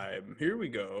time. Here we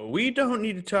go. We don't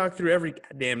need to talk through every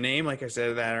goddamn name, like I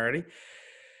said that already.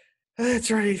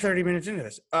 It's already 30 minutes into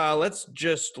this. Let's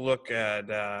just look at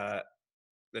the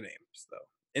names, though,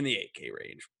 in the 8K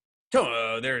range.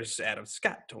 There's Adam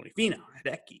Scott, Tony Finau,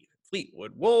 Hideki,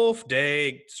 Fleetwood, Wolf,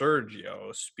 Day,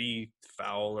 Sergio, Spieth,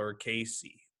 Fowler,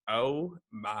 Casey. Oh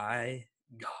my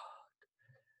God.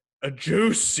 A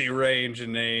juicy range of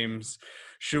names.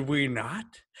 Should we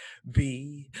not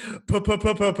be peppering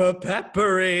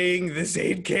this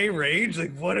 8K range?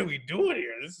 Like, what are we doing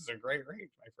here? This is a great range,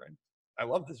 my friend. I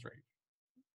love this range.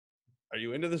 Are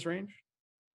you into this range?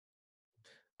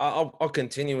 I'll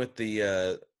continue with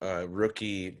the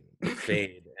rookie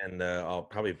fade, and I'll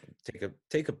probably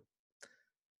take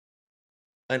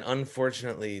an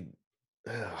unfortunately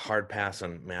hard pass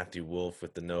on Matthew Wolff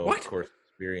with the course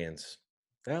experience.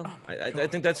 Well, I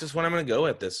think that's just what I'm going to go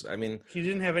at this. I mean, he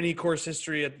didn't have any course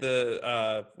history at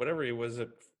the whatever he was at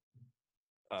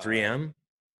 3M.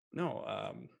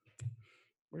 No,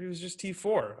 where he was just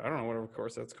T4. I don't know whatever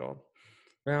course that's called.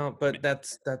 Well, but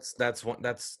that's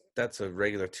a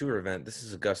regular tour event. This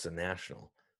is Augusta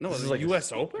National. No, this is like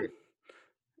U.S. Open.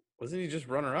 Wasn't he just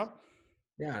runner up?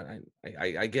 Yeah,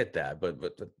 I get that, but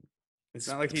it's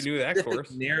not like he knew that course.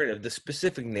 The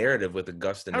specific narrative with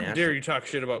Augusta National. How dare you talk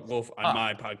shit about Wolff on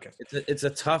my podcast? It's a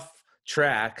tough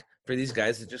track for these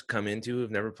guys to just come into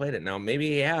who've never played it. Now, maybe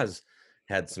he has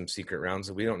had some secret rounds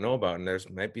that we don't know about, and there's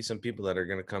might be some people that are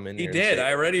going to come in. He did.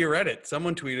 I already read it.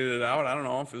 Someone tweeted it out. I don't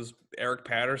know if it was Eric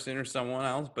Patterson or someone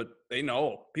else, but they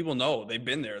know. People know. They've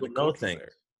been there. No things.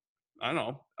 I don't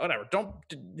know. Whatever.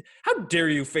 How dare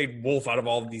you fade Wolff out of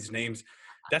all of these names?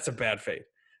 That's a bad fade.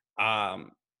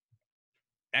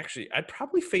 Actually, I'd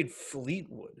probably fade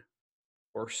Fleetwood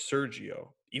or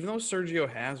Sergio, even though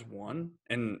Sergio has won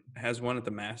at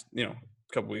the a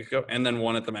couple weeks ago, and then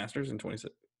won at the Masters in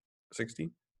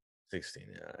 2016. 16,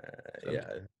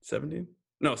 17?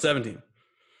 No, 17.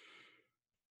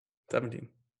 17.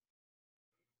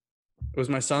 It was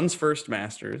my son's first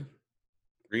Masters.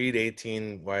 Reed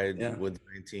 18, Woods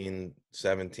 19,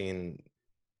 17.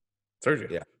 Sergio.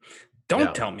 Yeah.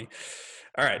 Don't tell me.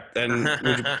 All right, then.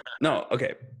 No,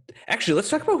 okay. Actually, let's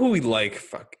talk about who we like.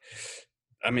 Fuck.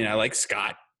 I mean, I like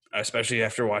Scott, especially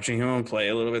after watching him play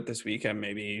a little bit this week. And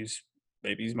maybe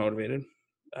he's motivated.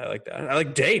 I like that. I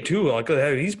like Day too. I like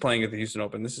how he's playing at the Houston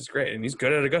Open. This is great, and he's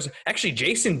good at Augusta. Actually,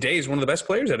 Jason Day is one of the best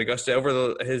players at Augusta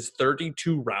over his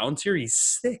 32 rounds here. He's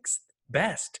sixth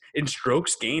best in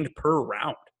strokes gained per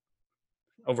round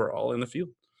overall in the field.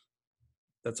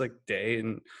 That's like Day,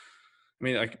 and I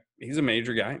mean, like, he's a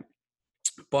major guy.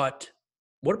 But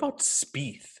what about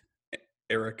Spieth,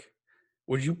 Eric?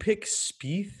 Would you pick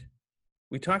Spieth?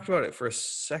 We talked about it for a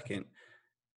second,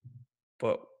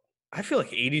 but I feel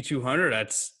like 8,200.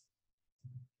 That's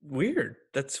weird.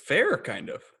 That's fair, kind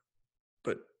of.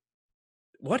 But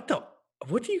what are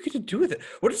you going to do with it?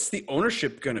 What is the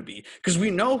ownership going to be? Because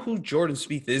we know who Jordan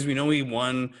Spieth is. We know he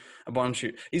won a bunch.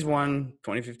 He's won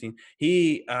 2015.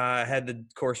 He had the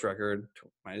course record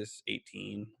minus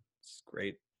 18. It's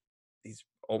great. He's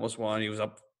almost won. He was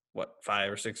up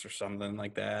 5 or 6 or something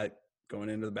like that going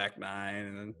into the back nine,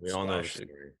 and then we all know the story.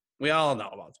 We all know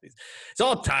about Spieth. It's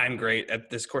all time great at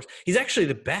this course. He's actually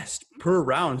the best per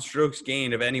round strokes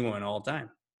gained of anyone all time,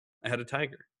 ahead of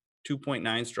Tiger.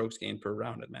 2.9 strokes gained per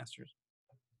round at Masters.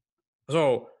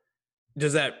 So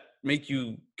does that make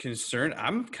you concerned?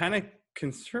 I'm kind of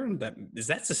concerned that is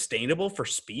that sustainable for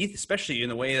Spieth, especially in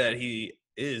the way that he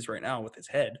is right now with his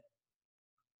head.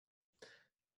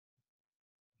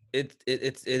 It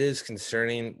is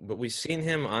concerning, but we've seen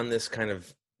him on this kind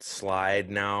of slide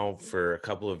now for a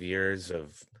couple of years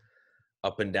of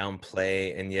up and down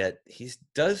play, and yet he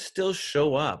does still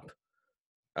show up.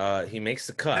 He makes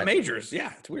the cut At majors,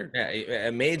 yeah, it's weird. Yeah,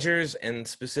 at majors and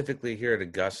specifically here at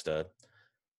Augusta.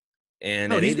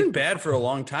 And no, he's been bad for a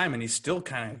long time, and he still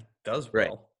kind of does well.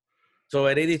 Right. So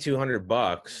at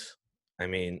 $8,200, I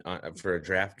mean, for a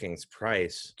DraftKings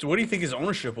price. So what do you think his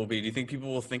ownership will be? Do you think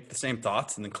people will think the same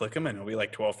thoughts and then click him and it'll be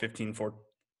like 12, 15,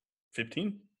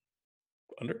 15?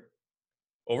 Under?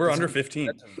 Over, under 15?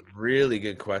 That's a really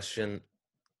good question.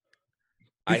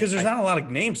 Because there's not a lot of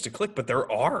names to click, but there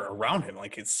are around him.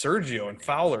 Like it's Sergio and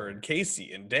Fowler and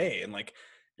Casey and Day. And like,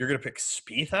 you're going to pick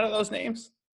Spieth out of those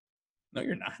names? No,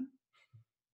 you're not.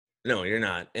 No, you're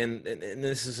not. And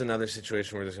this is another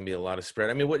situation where there's going to be a lot of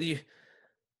spread. I mean,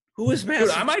 who is Masters?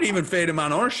 Dude, I might even fade him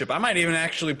on ownership. I might even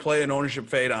actually play an ownership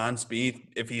fade on Spieth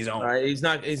if he's owned. He's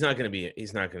not going to be a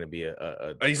He's not going to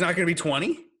be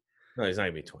 20? No, he's not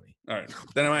going to be 20. All right.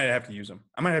 Then I might have to use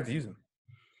him.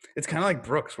 It's kind of like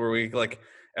Brooks, where we like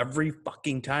every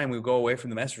fucking time we go away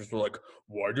from the Masters, we're like,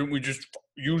 why didn't we just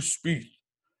use Spieth?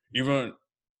 Even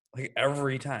like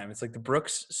every time. It's like the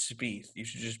Brooks Spieth. You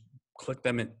should just click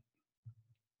them in.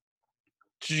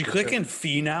 Should you click in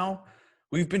Finau?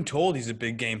 We've been told he's a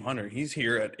big game hunter. He's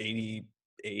here at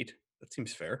 88. That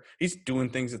seems fair. He's doing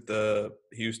things at the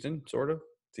Houston, sort of.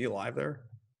 Is he alive there?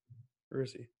 Where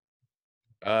is he?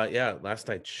 Yeah, last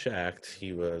I checked,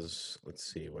 he was,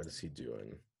 let's see, what is he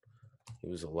doing? He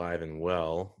was alive and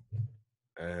well.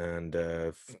 And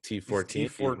T14.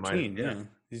 He's T14, yeah.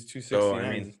 He's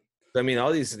 269. So, I mean,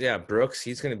 all these, Brooks,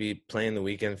 he's going to be playing the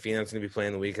weekend. Finau's going to be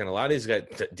playing the weekend. A lot of these guys,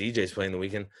 DJ's playing the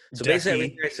weekend. So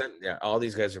basically, all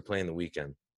these guys are playing the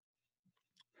weekend.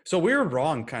 So we were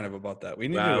wrong kind of about that. We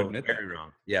need to admit that. Very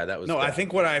wrong. Yeah, that was No, bad. I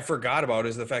think what I forgot about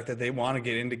is the fact that they want to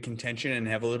get into contention and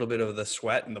have a little bit of the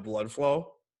sweat and the blood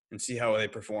flow and see how they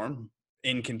perform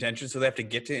in contention. So they have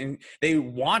to they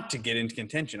want to get into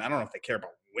contention. I don't know if they care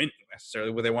about winning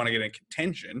necessarily, but they want to get in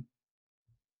contention.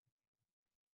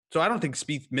 So I don't think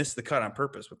Spieth missed the cut on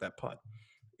purpose with that putt.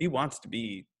 He wants to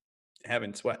be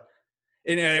having sweat.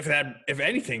 And if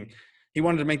anything, he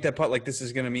wanted to make that putt like this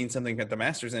is going to mean something at the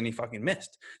Masters, and he fucking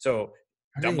missed. So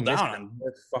double down on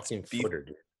fucking footer,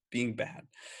 dude. Being bad.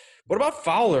 What about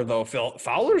Fowler, though, Phil?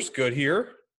 Fowler's good here.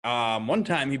 One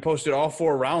time he posted all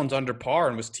 4 rounds under par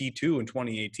and was T2 in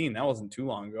 2018. That wasn't too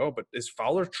long ago. But is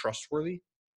Fowler trustworthy?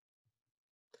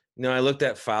 No, I looked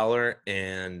at Fowler,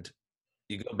 and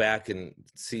you go back and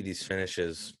see these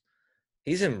finishes.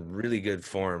 He's in really good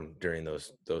form during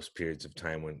those periods of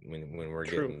time when we're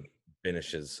getting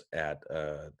finishes at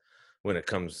when it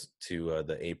comes to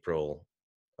the April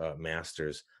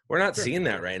Masters. We're not seeing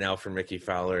that right now from Rickie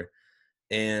Fowler.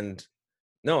 And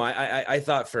no, I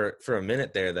thought for a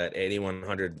minute there that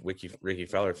 8,100 Rickie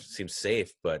Fowler seems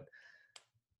safe, but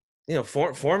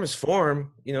form is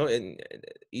form, and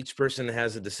each person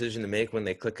has a decision to make when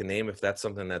they click a name, if that's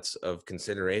something that's of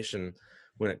consideration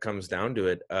when it comes down to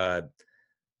it.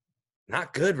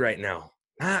 Not good right now.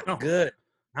 Not good.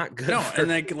 No, and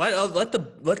like let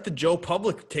the Joe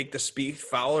Public take the Spieth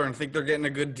Fowler and think they're getting a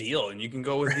good deal, and you can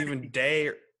go with even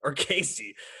Day or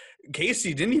Casey.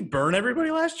 Casey, didn't he burn everybody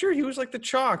last year? He was like the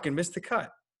chalk and missed the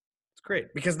cut. It's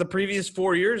great because the previous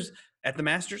 4 years at the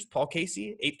Masters, Paul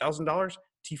Casey, $8,000,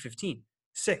 T15,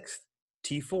 6th,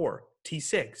 T4,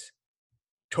 T6.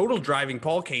 Total driving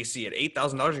Paul Casey at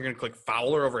 $8,000. You're going to click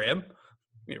Fowler over him?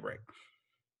 Give me a break.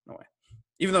 No way.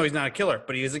 Even though he's not a killer,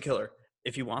 but he is a killer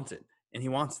if he wants it. And he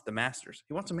wants the Masters.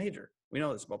 He wants a major. We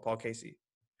know this about Paul Casey.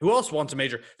 Who else wants a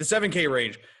major? The 7K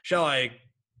range. Shall I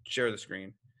share the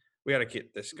screen? We got to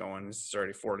get this going. This is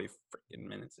already 40 freaking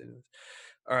minutes into this.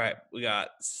 All right. We got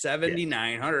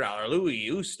 $7,900 Louis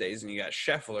Oosthuizen, and you got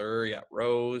Scheffler. You got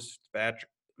Rose,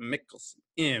 Patrick, Mickelson,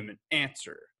 Im, and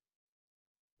Answer.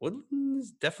 Woodland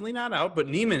is definitely not out, but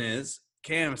Neiman is.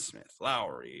 Cam Smith,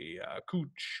 Lowry,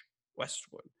 Cooch,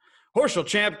 Westwood, Horschel,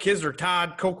 Champ, Kisner,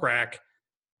 Todd, Kokrak.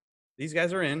 These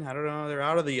guys are in. I don't know. They're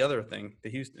out of the other thing, the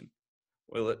Houston.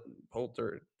 Willett,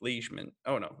 Poulter, Leishman.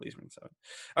 Oh, no, Leishman's out.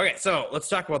 Okay, so let's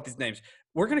talk about these names.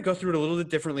 We're going to go through it a little bit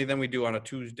differently than we do on a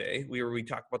Tuesday. We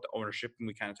talk about the ownership, and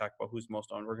we kind of talk about who's most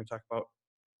owned. We're going to talk about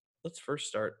 – let's first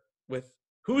start with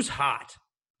who's hot.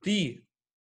 The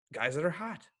guys that are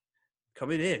hot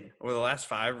coming in over the last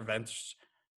 5 events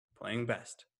playing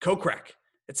best. Kokrak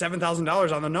at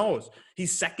 $7,000 on the nose.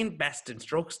 He's second best in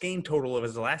strokes gained total of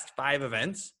his last 5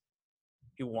 events.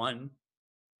 He won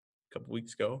a couple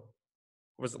weeks ago.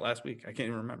 Or was it last week? I can't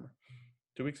even remember.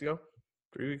 2 weeks ago?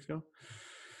 3 weeks ago?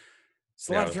 It's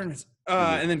a lot of tournaments.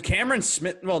 And then Cameron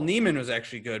Smith, well, Neiman was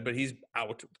actually good, but he's out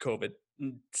with COVID.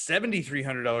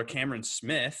 $7,300 Cameron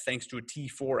Smith, thanks to a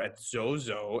T4 at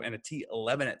Zozo and a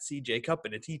T11 at CJ Cup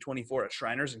and a T24 at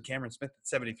Shriners. And Cameron Smith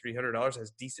at $7,300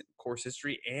 has decent course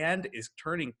history and is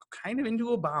turning kind of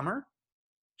into a bomber.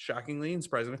 Shockingly and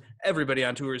surprisingly, everybody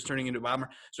on tour is turning into a bomber.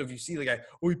 So if you see the guy,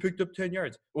 oh, he picked up 10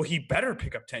 yards. Well, he better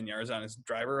pick up 10 yards on his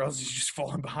driver or else he's just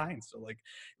falling behind. So, like,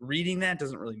 reading that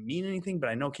doesn't really mean anything, but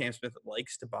I know Cam Smith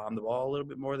likes to bomb the ball a little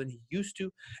bit more than he used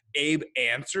to. Abe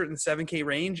Answer in the 7K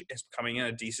range is coming in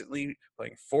a decently,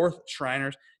 playing 4th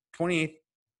Shriners, 28th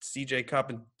CJ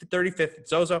Cup, and 35th at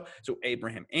Zozo. So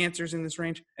Abraham Answers in this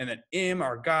range. And then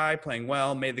our guy, playing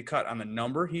well, made the cut on the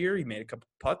number here. He made a couple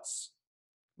putts.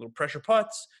 Little pressure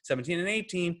putts, 17 and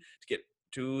 18 to get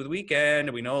to the weekend.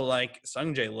 We know, like,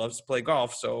 Sung Jae loves to play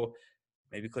golf, so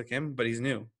maybe click him, but he's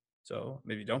new, so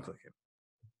maybe don't click him.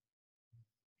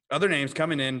 Other names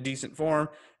coming in decent form: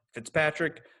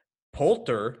 Fitzpatrick,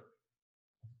 Poulter.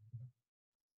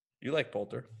 You like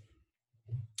Poulter?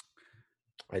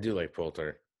 I do like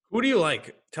Poulter. Who do you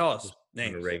like? Tell us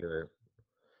names. Regular.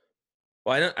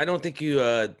 Well, I don't think you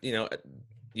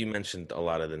you mentioned a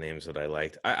lot of the names that I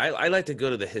liked. I like to go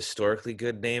to the historically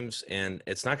good names, and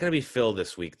it's not going to be Phil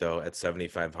this week, though, at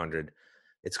 7,500.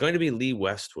 It's going to be Lee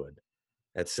Westwood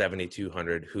at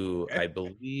 7,200, who I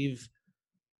believe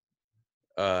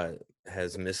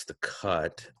has missed the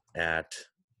cut at.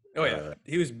 Oh, yeah.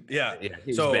 He was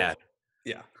bad.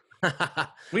 Yeah.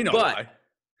 We know but why.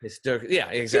 Exactly.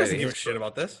 He doesn't give a shit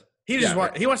about this. He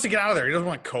wants to get out of there. He doesn't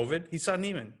want COVID. He saw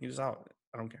Neiman. He was out.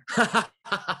 I don't care.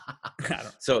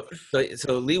 So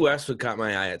Lee Westwood caught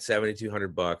my eye at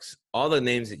 $7,200. All the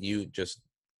names that you just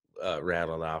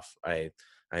rattled off, I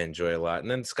enjoy a lot.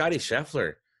 And then Scotty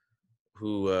Scheffler,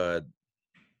 who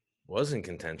was in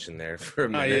contention there for a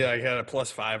minute. Yeah, I had a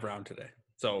 +5 round today.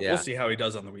 So we'll see how he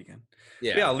does on the weekend.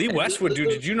 Yeah, Lee Westwood, dude.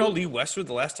 Did you know Lee Westwood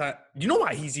the last time? You know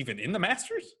why he's even in the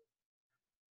Masters?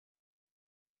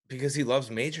 Because he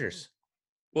loves majors.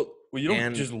 Well, you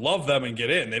don't just love them and get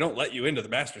in. They don't let you into the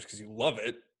Masters because you love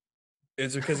it.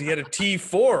 It's because he had a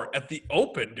T4 at the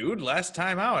Open, dude. Last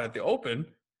time out at the Open,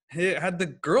 he had the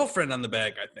girlfriend on the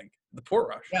bag, I think, the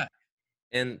Portrush. Yeah,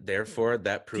 and therefore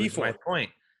that proves my point.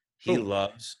 He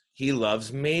loves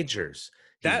majors.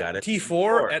 That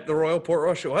T4 at the Royal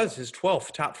Portrush was his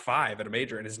 12th top 5 at a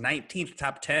major and his 19th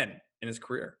top 10 in his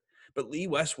career. But Lee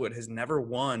Westwood has never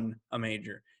won a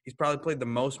major. He's probably played the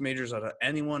most majors out of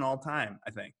anyone all time,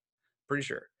 I think. Pretty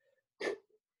sure.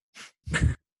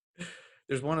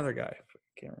 There's one other guy.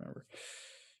 I can't remember.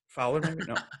 Fowler, maybe?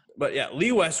 No. But yeah,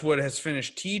 Lee Westwood has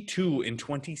finished T2 in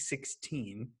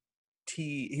 2016.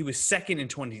 He was second in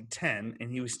 2010,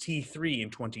 and he was T3 in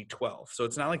 2012. So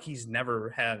it's not like he's never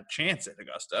had a chance at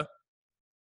Augusta.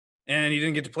 And he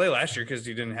didn't get to play last year because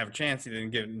he didn't have a chance. He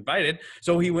didn't get invited.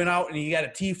 So he went out and he got a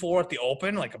T4 at the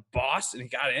Open like a boss, and he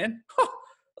got in.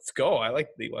 Let's go. I like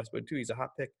Lee Westwood, too. He's a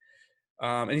hot pick.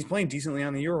 And he's playing decently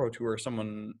on the Euro Tour,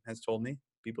 someone has told me.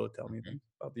 People tell me things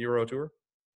about the Euro Tour.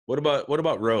 What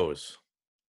about Rose?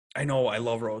 I know. I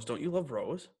love Rose. Don't you love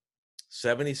Rose?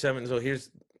 77. So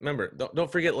remember,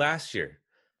 don't forget last year.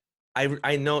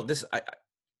 I know this.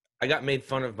 I got made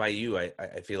fun of by you, I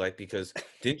feel like, because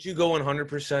didn't you go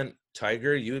 100%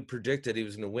 Tiger? You had predicted he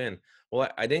was going to win. Well,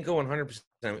 I didn't go 100%,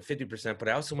 50%, but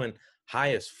I also went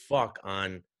high as fuck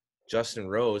on Justin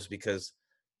Rose because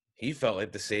he felt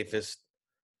like the safest.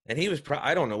 And he was,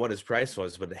 I don't know what his price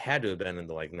was, but it had to have been in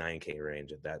the like 9K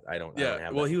range at that. I don't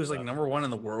have well, he was like number 1 in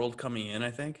the world coming in,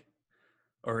 I think.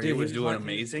 Or he was doing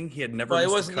amazing. He had never. Well, he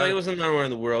wasn't number 1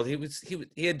 in the world.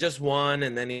 He had just won,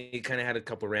 and then he kind of had a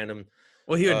couple random.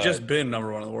 Well, he had just been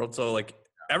number 1 in the world, so like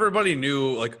everybody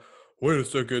knew. Like, wait a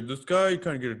second, this guy you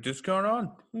kind of get a discount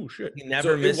on. Oh shit! He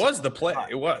never missed. It was the play.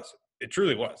 It was. It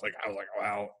truly was. Like I was like,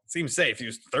 wow, it seems safe. He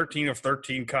was 13 of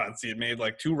 13 cuts. He had made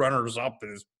like 2 runners up in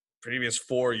his previous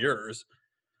 4 years.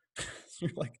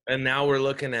 Like, and now we're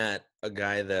looking at a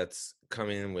guy that's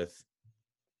coming in with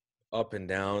up and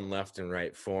down, left and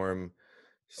right form,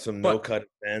 some no-cut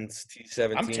events,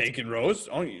 T17. I'm taking Rose.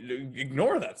 Oh,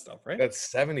 ignore that stuff, right? That's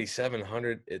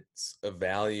 7,700. It's a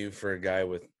value for a guy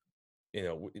with,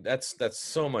 that's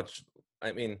so much.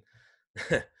 I mean,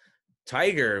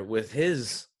 Tiger with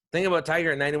his thing about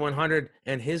Tiger at 9,100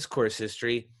 and his course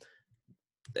history,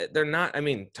 they're not. I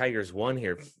mean, Tiger's won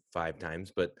here 5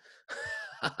 times, but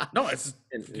no, it's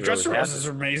Justin Rose's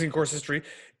amazing course history.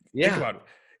 Yeah. Think about it.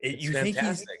 It's You think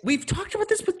fantastic. we've talked about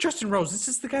this with Justin Rose. This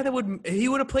is the guy that would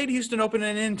have played Houston Open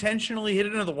and intentionally hit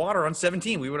it into the water on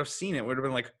 17. We would have seen it. We would have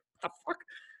been like, what the fuck?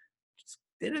 Just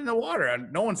hit it in the water.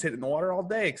 And no one's hit it in the water all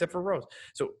day except for Rose.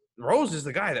 So Rose is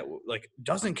the guy that like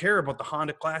doesn't care about the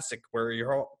Honda Classic where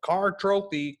your car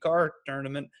trophy, car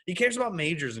tournament. He cares about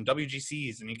majors and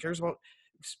WGCs, and he cares about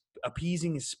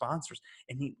appeasing his sponsors,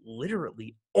 and he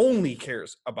literally only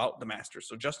cares about the Masters.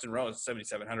 So Justin Rose,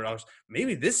 $7,700.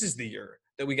 Maybe this is the year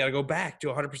that we got to go back to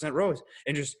 100% Rose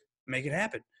and just make it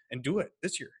happen and do it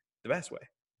this year the best way,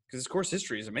 because his course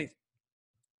history is amazing,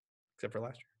 except for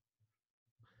last year.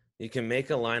 You can make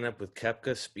a lineup with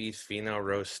Koepka, Spieth, Finau,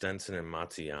 Rose, Stenson, and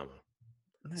Matsuyama.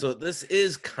 So this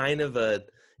is kind of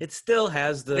it still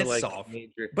has the like soft.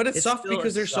 major, but it's soft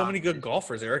because there's so many good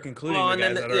golfers, Eric, including the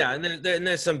guys that are. Yeah, and then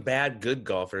there's some bad good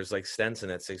golfers like Stenson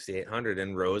at 6,800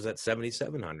 and Rose at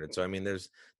 7,700. So I mean,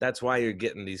 that's why you're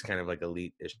getting these kind of like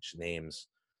elite-ish names.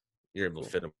 You're able to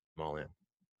fit them all in.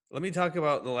 Let me talk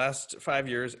about the last 5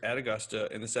 years at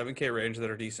Augusta in the 7K range that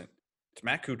are decent. It's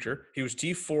Matt Kuchar. He was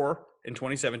T4 in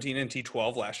 2017 and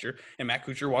T12 last year, and Matt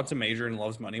Kuchar wants a major and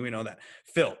loves money. We know that.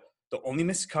 Phil, the only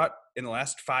missed cut in the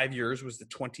last 5 years was the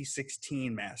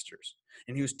 2016 Masters,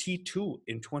 and he was T2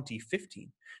 in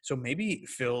 2015. So maybe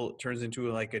Phil turns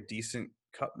into like a decent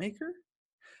cut maker.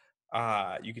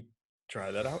 You could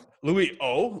try that out. Louis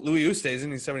O stays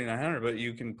in. He's 7,900, but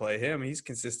you can play him. He's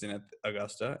consistent at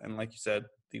Augusta, and like you said,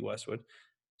 the Westwood.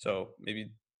 So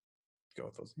maybe go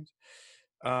with those things.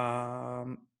 I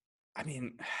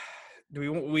mean,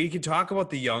 we could talk about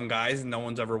the young guys, and no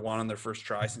one's ever won on their first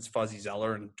try since Fuzzy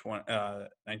Zeller in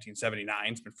 1979.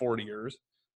 It's been 40 years.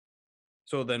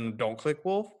 So then don't click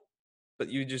Wolf. But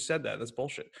you just said that. That's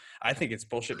bullshit. I think it's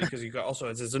bullshit because you also,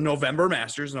 it's a November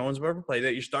Masters. No one's ever played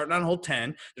it. You're starting on hole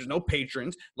 10. There's no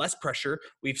patrons, less pressure.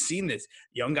 We've seen this.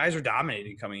 Young guys are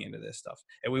dominating coming into this stuff.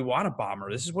 And we want a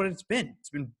bomber. This is what it's been.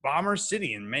 It's been Bomber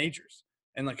City in majors.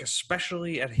 And like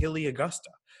especially at Hilly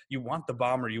Augusta. You want the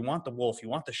bomber. You want the Wolf. You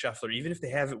want the Scheffler. Even if they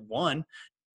haven't won,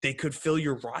 they could fill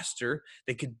your roster.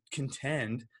 They could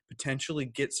contend, potentially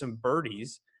get some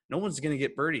birdies. No one's going to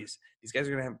get birdies. These guys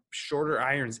are going to have shorter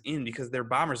irons in because they're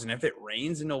bombers. And if it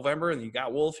rains in November and you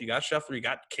got Wolf, you got Scheffler, you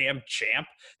got Cam Champ,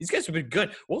 these guys have been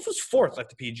good. Wolf was fourth at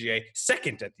the PGA,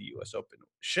 second at the U.S. Open.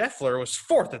 Scheffler was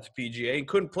fourth at the PGA and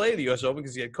couldn't play the U.S. Open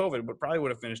because he had COVID, but probably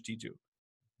would have finished T2.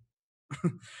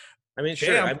 I mean,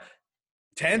 Champ,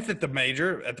 10th at the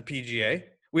major at the PGA.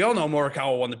 We all know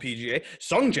Morikawa won the PGA.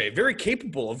 Sungjae, very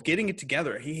capable of getting it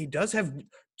together. He does have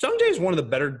 – Sungjae is one of the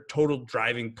better total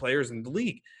driving players in the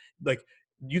league. Like,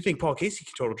 you think Paul Casey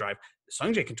can total drive.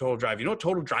 Sungjae can total drive. You know what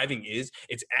total driving is?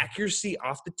 It's accuracy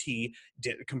off the tee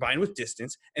combined with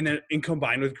distance and then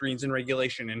combined with greens and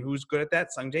regulation. And who's good at that?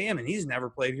 Sungjae Im. And he's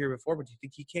never played here before, but do you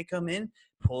think he can't come in,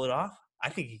 pull it off? I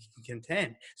think he can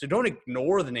contend. So don't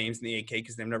ignore the names in the 8K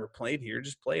because they've never played here.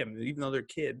 Just play them, even though they're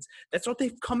kids. That's what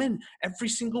they've come in every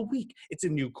single week. It's a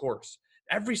new course.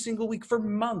 Every single week for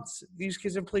months. These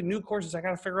kids have played new courses. I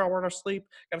got to figure out where to sleep.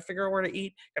 Got to figure out where to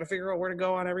eat. Got to figure out where to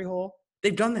go on every hole.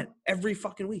 They've done that every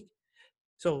fucking week.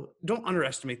 So don't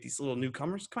underestimate these little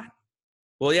newcomers. Come on.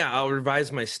 Well, yeah, I'll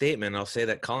revise my statement. I'll say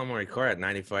that Colin Morikawa at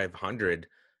 9,500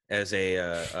 as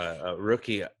a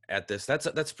rookie at this. That's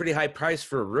a pretty high price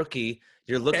for a rookie.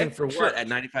 You're looking for what at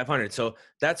 9,500? So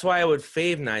that's why I would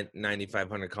fave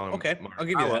 9,500 Colin. Okay, Morikawa. I'll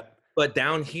give you that. But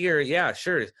down here, yeah,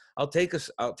 sure. I'll take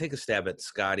a stab at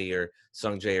Scotty or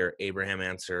Sungjae or Abraham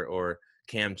Answer or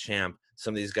Cam Champ.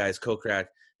 Some of these guys, Kokrak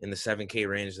in the 7K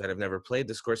range that have never played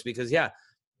this course because, yeah,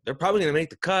 they're probably going to make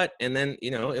the cut. And then,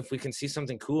 you know, if we can see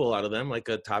something cool out of them, like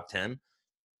a top 10,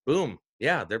 boom.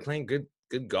 Yeah, they're playing good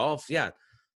golf. Yeah,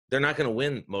 they're not going to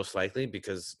win most likely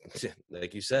because,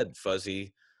 like you said,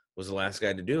 Fuzzy was the last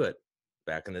guy to do it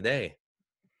back in the day.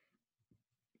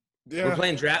 Yeah. We're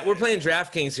playing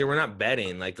DraftKings here. We're not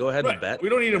betting. Like, go ahead and bet. We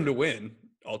don't need them to win,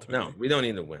 ultimately. No, we don't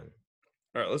need to win.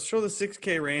 All right, let's show the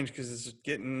 6K range because it's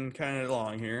getting kind of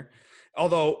long here.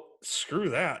 Although, screw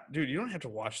that. Dude, you don't have to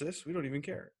watch this. We don't even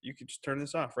care. You can just turn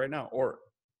this off right now. Or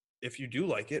if you do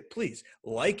like it, please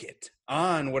like it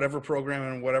on whatever program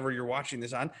and whatever you're watching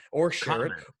this on. Or share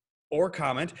it. Or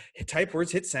comment. Type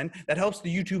words, hit send. That helps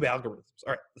the YouTube algorithms.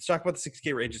 All right, let's talk about the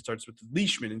 6K range. It starts with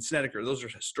Leishman and Snedeker. Those are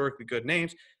historically good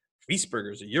names.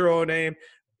 Wiesberger's a Euro name.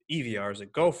 EVR is a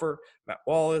Gopher. Matt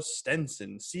Wallace,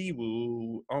 Stenson,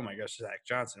 Siwoo. Oh my gosh, Zach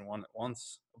Johnson won it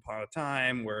once upon a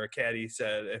time where a caddy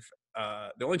said if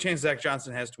the only chance Zach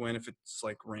Johnson has to win if it's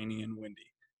like rainy and windy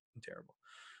and terrible.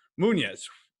 Munoz,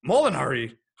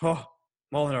 Molinari. Oh,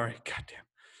 Molinari. Goddamn.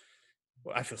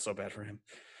 Well, I feel so bad for him.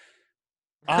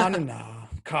 On and on.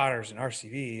 Cotters and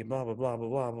RCV, blah, blah, blah, blah,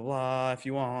 blah, blah, blah. If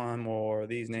you want more of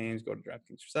these names, go to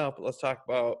DraftKings yourself. But let's talk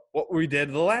about what we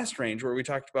did the last range, where we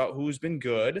talked about who's been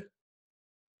good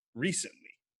recently,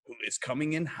 who is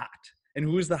coming in hot. And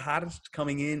who is the hottest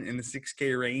coming in the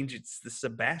 6K range? It's the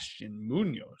Sebastian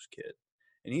Munoz kid.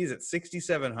 And he's at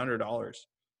 $6,700.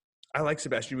 I like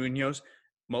Sebastian Munoz.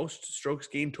 Most strokes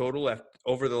gained total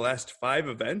over the last 5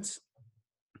 events.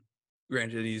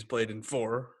 Granted, he's played in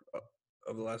 4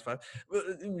 of the last 5.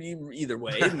 Either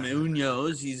way,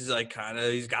 Munoz, he's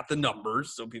got the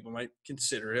numbers, so people might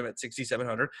consider him at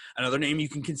 6,700. Another name you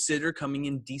can consider coming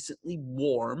in decently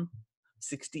warm,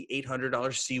 $6,800,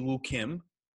 Siwoo Kim,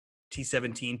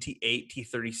 T17, T8,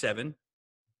 T37.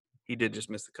 He did just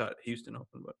miss the cut at Houston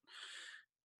Open, but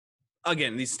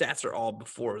again, these stats are all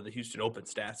before the Houston Open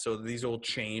stats, so these will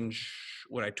change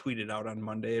when I tweet it out on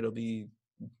Monday. It'll be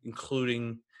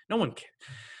including no one can.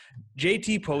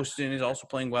 JT Poston is also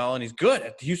playing well, and he's good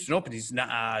at the Houston Open. He's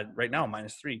not right now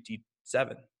 -3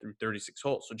 T7 through 36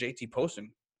 holes. So JT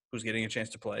Poston, who's getting a chance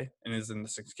to play and is in the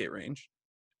 6K range,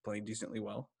 playing decently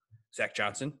well. Zach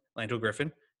Johnson, Lando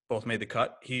Griffin, both made the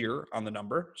cut here on the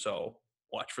number, so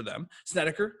watch for them.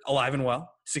 Snedeker, alive and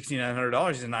well,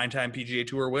 $6,900. He's a 9-time PGA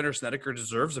Tour winner. Snedeker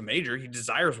deserves a major. He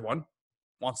desires one.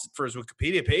 Wants it for his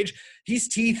Wikipedia page. He's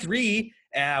T3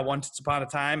 once upon a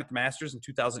time at the Masters in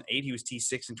 2008. He was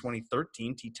T6 in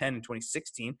 2013, T10 in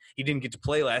 2016. He didn't get to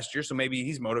play last year, so maybe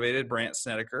he's motivated. Brandt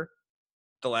Snedeker.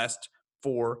 The last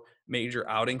 4 major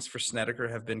outings for Snedeker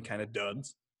have been kind of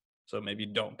duds. So maybe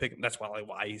don't pick him. That's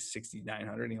why he's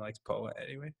 6,900 and he likes Poa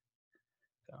anyway.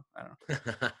 So I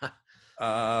don't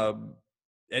know.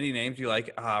 Any names you like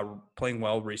playing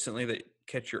well recently that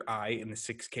catch your eye in the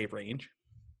 6K range?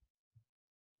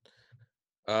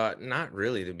 Not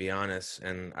really, to be honest.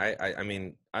 And I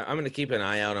mean, I'm going to keep an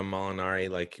eye out on Molinari,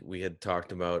 like we had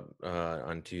talked about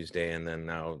on Tuesday, and then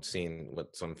now seeing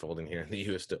what's unfolding here in the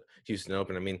Houston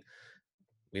Open. I mean,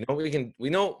 we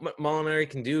know Molinari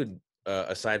can do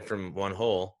aside from one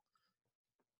hole.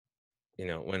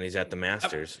 When he's at the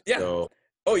Masters. Yeah. So,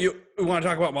 you want to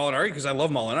talk about Molinari? Because I love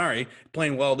Molinari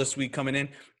playing well this week coming in.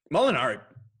 Molinari.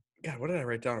 God, what did I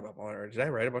write down about Molinari? Did I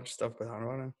write a bunch of stuff down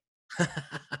about him?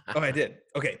 Oh, I did.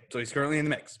 Okay, so he's currently in the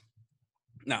mix.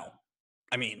 Now,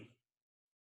 I mean,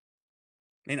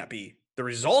 may not be the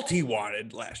result he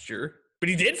wanted last year, but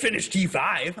he did finish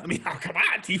T5. I mean, oh, come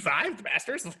on, T5, the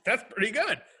Masters, that's pretty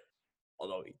good.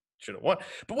 Although he should have won.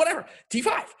 But whatever,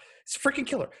 T5, it's a freaking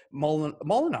killer.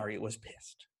 Molinari was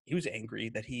pissed. He was angry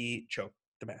that he choked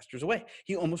the Masters away.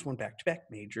 He almost won back-to-back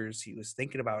majors. He was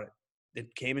thinking about it.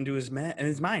 It came into his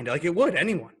mind, like it would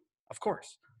anyone, of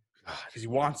course. Because he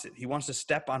wants it. He wants to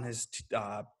step on his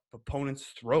opponent's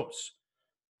throats.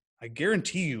 I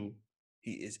guarantee you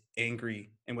he is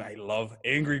angry. And I love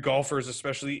angry golfers,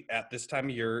 especially at this time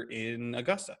of year in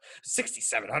Augusta.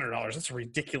 $6,700. That's a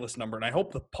ridiculous number. And I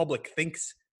hope the public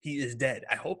thinks he is dead.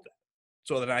 I hope that.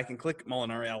 So that I can click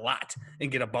Molinari a lot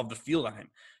and get above the field on him.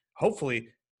 Hopefully,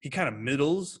 he kind of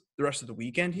middles the rest of the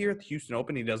weekend here at the Houston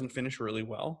Open. He doesn't finish really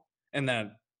well. And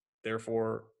then,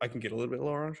 therefore, I can get a little bit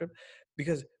lower ownership.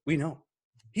 Because we know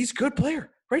he's a good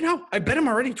player right now. I bet him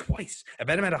already twice. I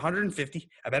bet him at 150.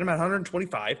 I bet him at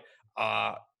 125.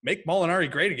 Make Molinari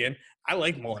great again. I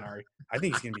like Molinari. I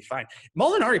think he's going to be fine.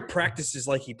 Molinari practices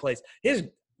like he plays.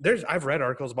 I've read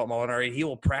articles about Molinari. He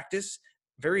will practice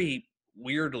very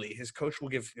weirdly. His coach will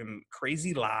give him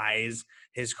crazy lies.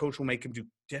 His coach will make him do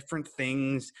different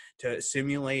things to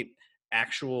simulate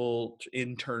actual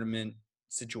in-tournament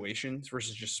situations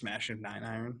versus just smashing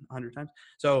 9-iron 100 times.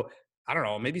 So I don't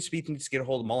know. Maybe Spieth needs to get a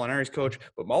hold of Molinari's coach,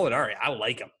 but Molinari, I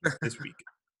like him this week.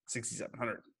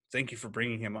 6,700. Thank you for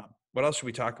bringing him up. What else should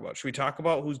we talk about? Should we talk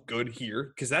about who's good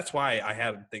here? Because that's why I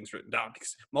have things written down.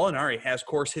 Because Molinari has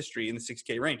course history in the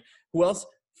 6K range. Who else?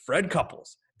 Fred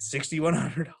Couples,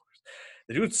 $6,100.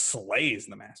 The dude slays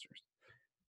in the Masters.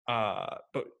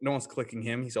 But no one's clicking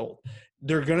him. He's old.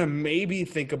 They're going to maybe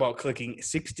think about clicking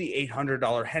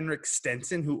 $6,800 Henrik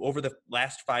Stenson, who over the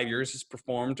last 5 years has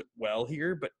performed well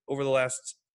here. But over the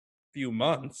last few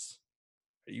months,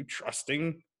 are you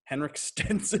trusting Henrik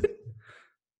Stenson?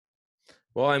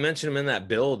 Well, I mentioned him in that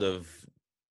build of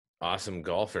awesome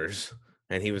golfers,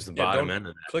 and he was the bottom end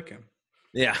of that. Click him.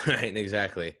 Yeah, right,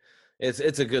 exactly.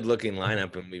 It's a good-looking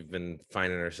lineup, and we've been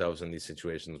finding ourselves in these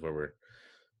situations where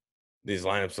these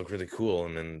lineups look really cool,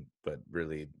 but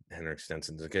really Henrik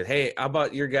Stenson's good. Hey, how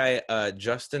about your guy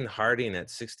Justin Harding at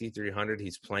 6,300?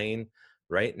 He's playing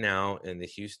right now in the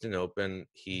Houston Open.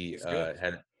 He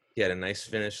had a nice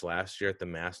finish last year at the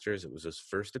Masters. It was his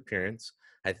first appearance.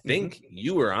 I think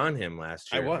you were on him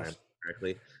last year. I was.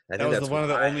 Correctly. I That think was that's one of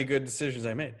the why only good decisions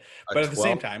I made. a But at the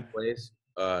same 12th time, place.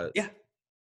 yeah,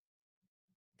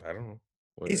 I don't know.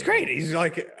 What, he's great. He's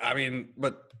like, I mean,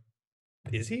 but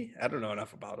is he? I don't know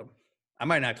enough about him. I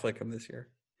might not click him this year.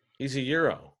 he's a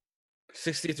Euro.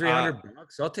 6,300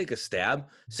 bucks. I'll take a stab.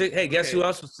 Hey, guess who Okay.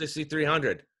 else was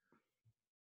 6,300?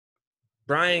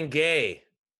 Brian Gay.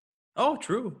 Oh,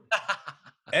 true.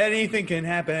 Anything can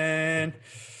happen.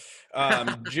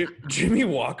 Jimmy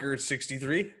Walker at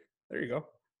 63. There you go.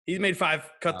 He's made 5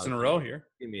 cuts in a row here.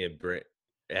 Give me a break.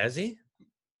 Has he?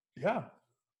 Yeah.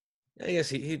 I guess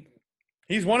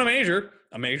He's won a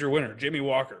major winner. Jimmy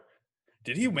Walker.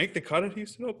 Did he make the cut at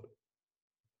Houston Open?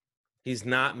 he's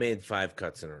not made 5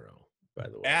 cuts in a row, by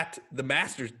the way. At the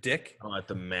Masters, Dick. Oh, at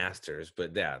the Masters,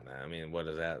 but yeah, I mean, what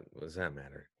does that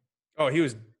matter? Oh, he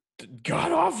was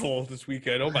god awful this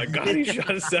weekend. Oh my god, he shot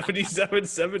a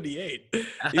 77-78.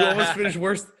 He almost finished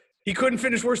worse. He couldn't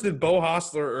finish worse than Bo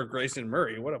Hostler or Grayson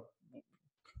Murray. What a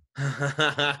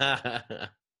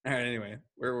all right, anyway,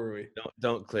 where were we?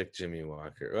 Don't click Jimmy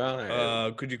Walker.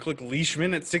 Well, Could you click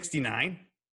Leishman at 69?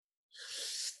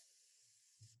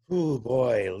 Oh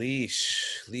boy,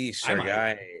 Leash, our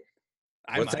guy.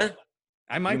 What's that?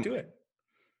 I might do it.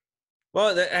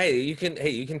 Well, hey, you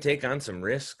can take on some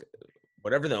risk.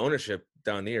 Whatever the ownership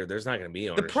down here, there's not going to be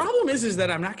ownership. The problem is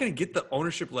that I'm not going to get the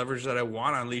ownership leverage that I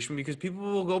want on Leishman because people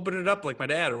will open it up like my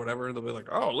dad or whatever. And they'll be like,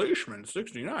 oh, Leishman,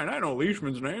 69. I know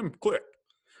Leishman's name. Click.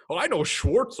 Oh, I know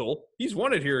Schwartzel. He's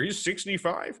won it here. He's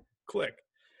 65. Click.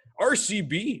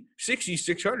 RCB,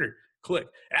 6,600. Click.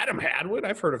 Adam Hadwin.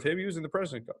 I've heard of him. He was in the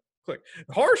President Cup. Click.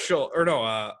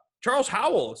 Charles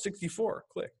Howell, 64.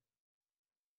 Click.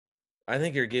 I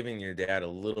think you're giving your dad a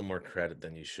little more credit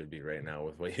than you should be right now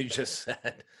with what you just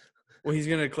said. Well, he's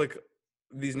going to click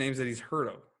these names that he's heard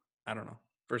of. I don't know.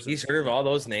 He's heard of all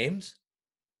those names?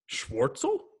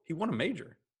 Schwartzel? He won a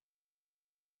major.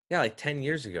 Yeah, like 10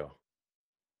 years ago.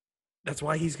 That's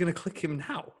why he's going to click him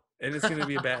now. And it's going to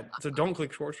be a bad. So don't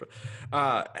click Schwartzel.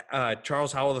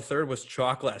 Charles Howell III was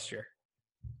chalk last year.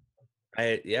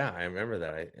 I remember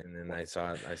that. And then I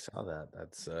saw that.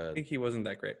 That's I think he wasn't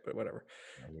that great, but whatever.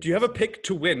 Do you have a pick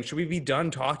to win? Should we be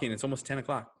done talking? It's almost 10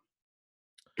 o'clock.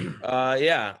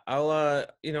 Yeah, I'll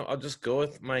just go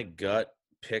with my gut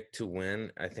pick to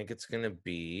win. I think it's gonna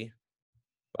be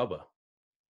Bubba.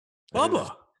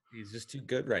 He's just too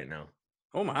good right now.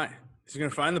 Oh my. He's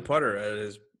gonna find the putter at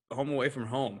his home away from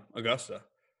home, Augusta.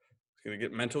 He's gonna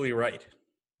get mentally right.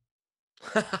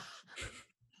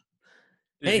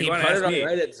 Hey, he putted all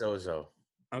right at Zozo.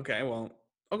 Okay, well,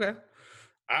 okay.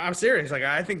 I'm serious. Like,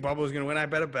 I think Bubba was going to win. I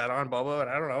bet a bet on Bubba, but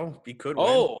I don't know. He could win.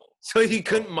 Oh, so he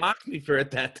couldn't mock me for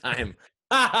it that time.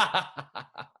 I've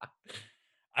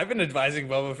been advising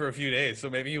Bubba for a few days, so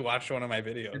maybe you watched one of my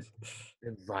videos.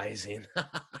 Advising.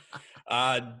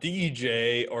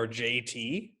 DJ or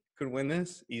JT could win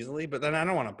this easily, but then I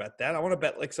don't want to bet that. I want to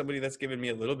bet like somebody that's giving me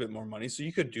a little bit more money. So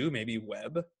you could do maybe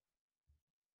Webb.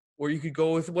 Or you could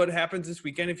go with what happens this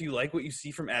weekend. If you like what you see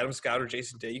from Adam Scott or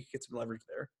Jason Day, you could get some leverage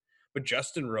there. But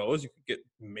Justin Rose, you could get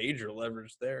major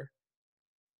leverage there.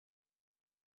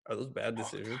 Are those bad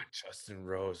decisions? God, Justin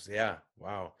Rose, yeah.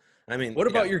 Wow. I mean, what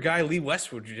about your guy Lee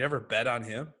Westwood? Did you ever bet on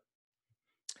him?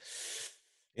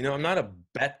 I'm not a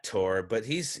bettor, but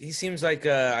he seems like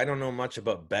I don't know much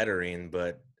about bettering,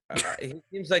 but he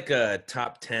seems like a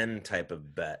top 10 type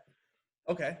of bet.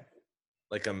 Okay.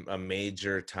 Like a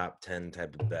major top 10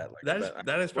 type of bet. Like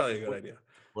that is probably a good idea.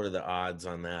 What are the odds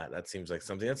on that? That seems like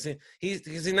something.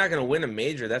 He's not going to win a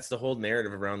major. That's the whole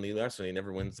narrative around Lee Westwood. He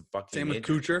never wins the fucking Same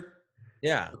major. with Kuchar?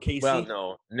 Yeah. Casey?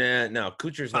 Well, no.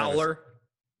 Kuchar's Fowler?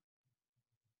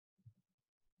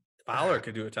 Fowler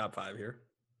could do a top 5 here.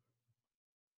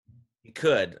 He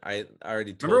could. I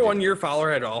already told Remember you. one year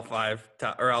Fowler had all top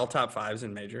 5s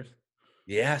in majors?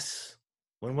 Yes.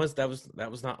 When was that? That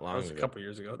was not long ago. A couple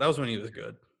years ago. That was when he was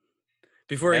good.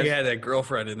 Before he had that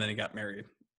girlfriend and then he got married.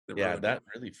 That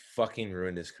really fucking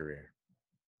ruined his career.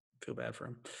 Feel bad for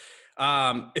him.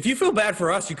 If you feel bad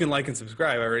for us, you can like and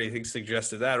subscribe. I already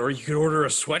suggested that. Or you could order a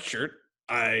sweatshirt.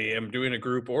 I am doing a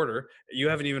group order. You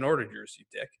haven't even ordered yours, you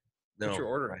dick. What's your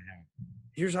order?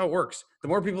 Here's how it works. The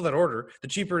more people that order, the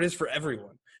cheaper it is for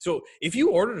everyone. So if you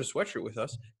ordered a sweatshirt with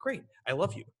us, great. I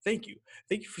love you. Thank you.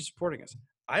 Thank you for supporting us.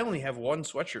 I only have one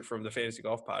sweatshirt from the Fantasy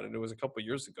Golf Pod, and it was a couple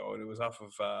years ago, and it was off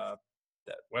of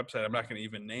that website I'm not going to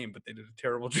even name, but they did a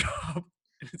terrible job.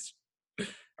 It's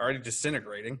already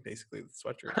disintegrating, basically, the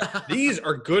sweatshirt. These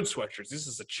are good sweatshirts. This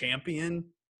is a Champion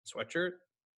sweatshirt.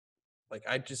 Like,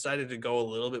 I decided to go a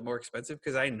little bit more expensive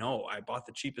because I know I bought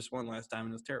the cheapest one last time,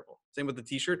 and it was terrible. Same with the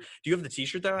T-shirt. Do you have the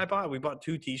T-shirt that I bought? We bought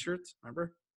 2 T-shirts,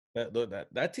 remember?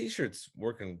 That T-shirt's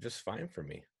working just fine for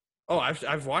me. Oh,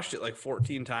 I've watched it like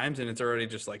 14 times, and it's already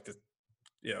just like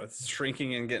it's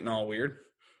shrinking and getting all weird.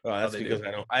 Oh, that's they because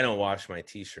do. I don't wash my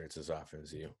t-shirts as often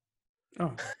as you.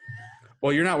 Oh,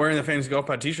 well, you're not wearing the Fantasy Golf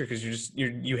Pod t-shirt because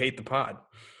you hate the pod.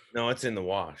 No, it's in the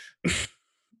wash.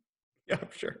 Yeah,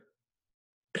 sure.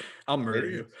 I'll murder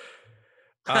It you. is.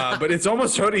 But it's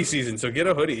almost hoodie season, so get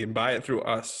a hoodie and buy it through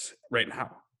us right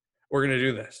now. We're gonna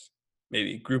do this.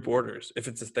 Maybe group orders if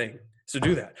it's a thing. So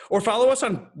do that, or follow us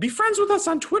be friends with us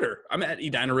on Twitter. I'm at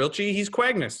Edina Rilchi. He's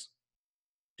Quagnus.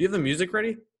 Do you have the music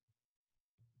ready?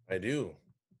 I do.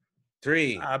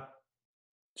 3.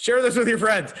 Share this with your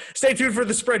friends. Stay tuned for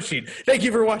the spreadsheet. Thank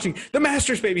you for watching the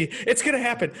Masters, baby. It's gonna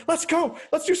happen. Let's go.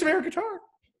 Let's do some air guitar.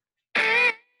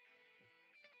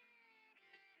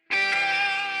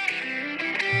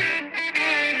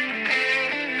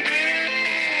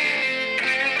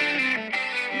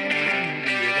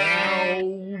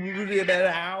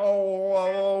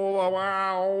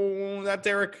 That's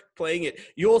Eric playing it.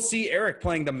 You'll see Eric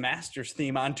playing the Masters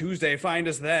theme on Tuesday. Find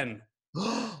us then.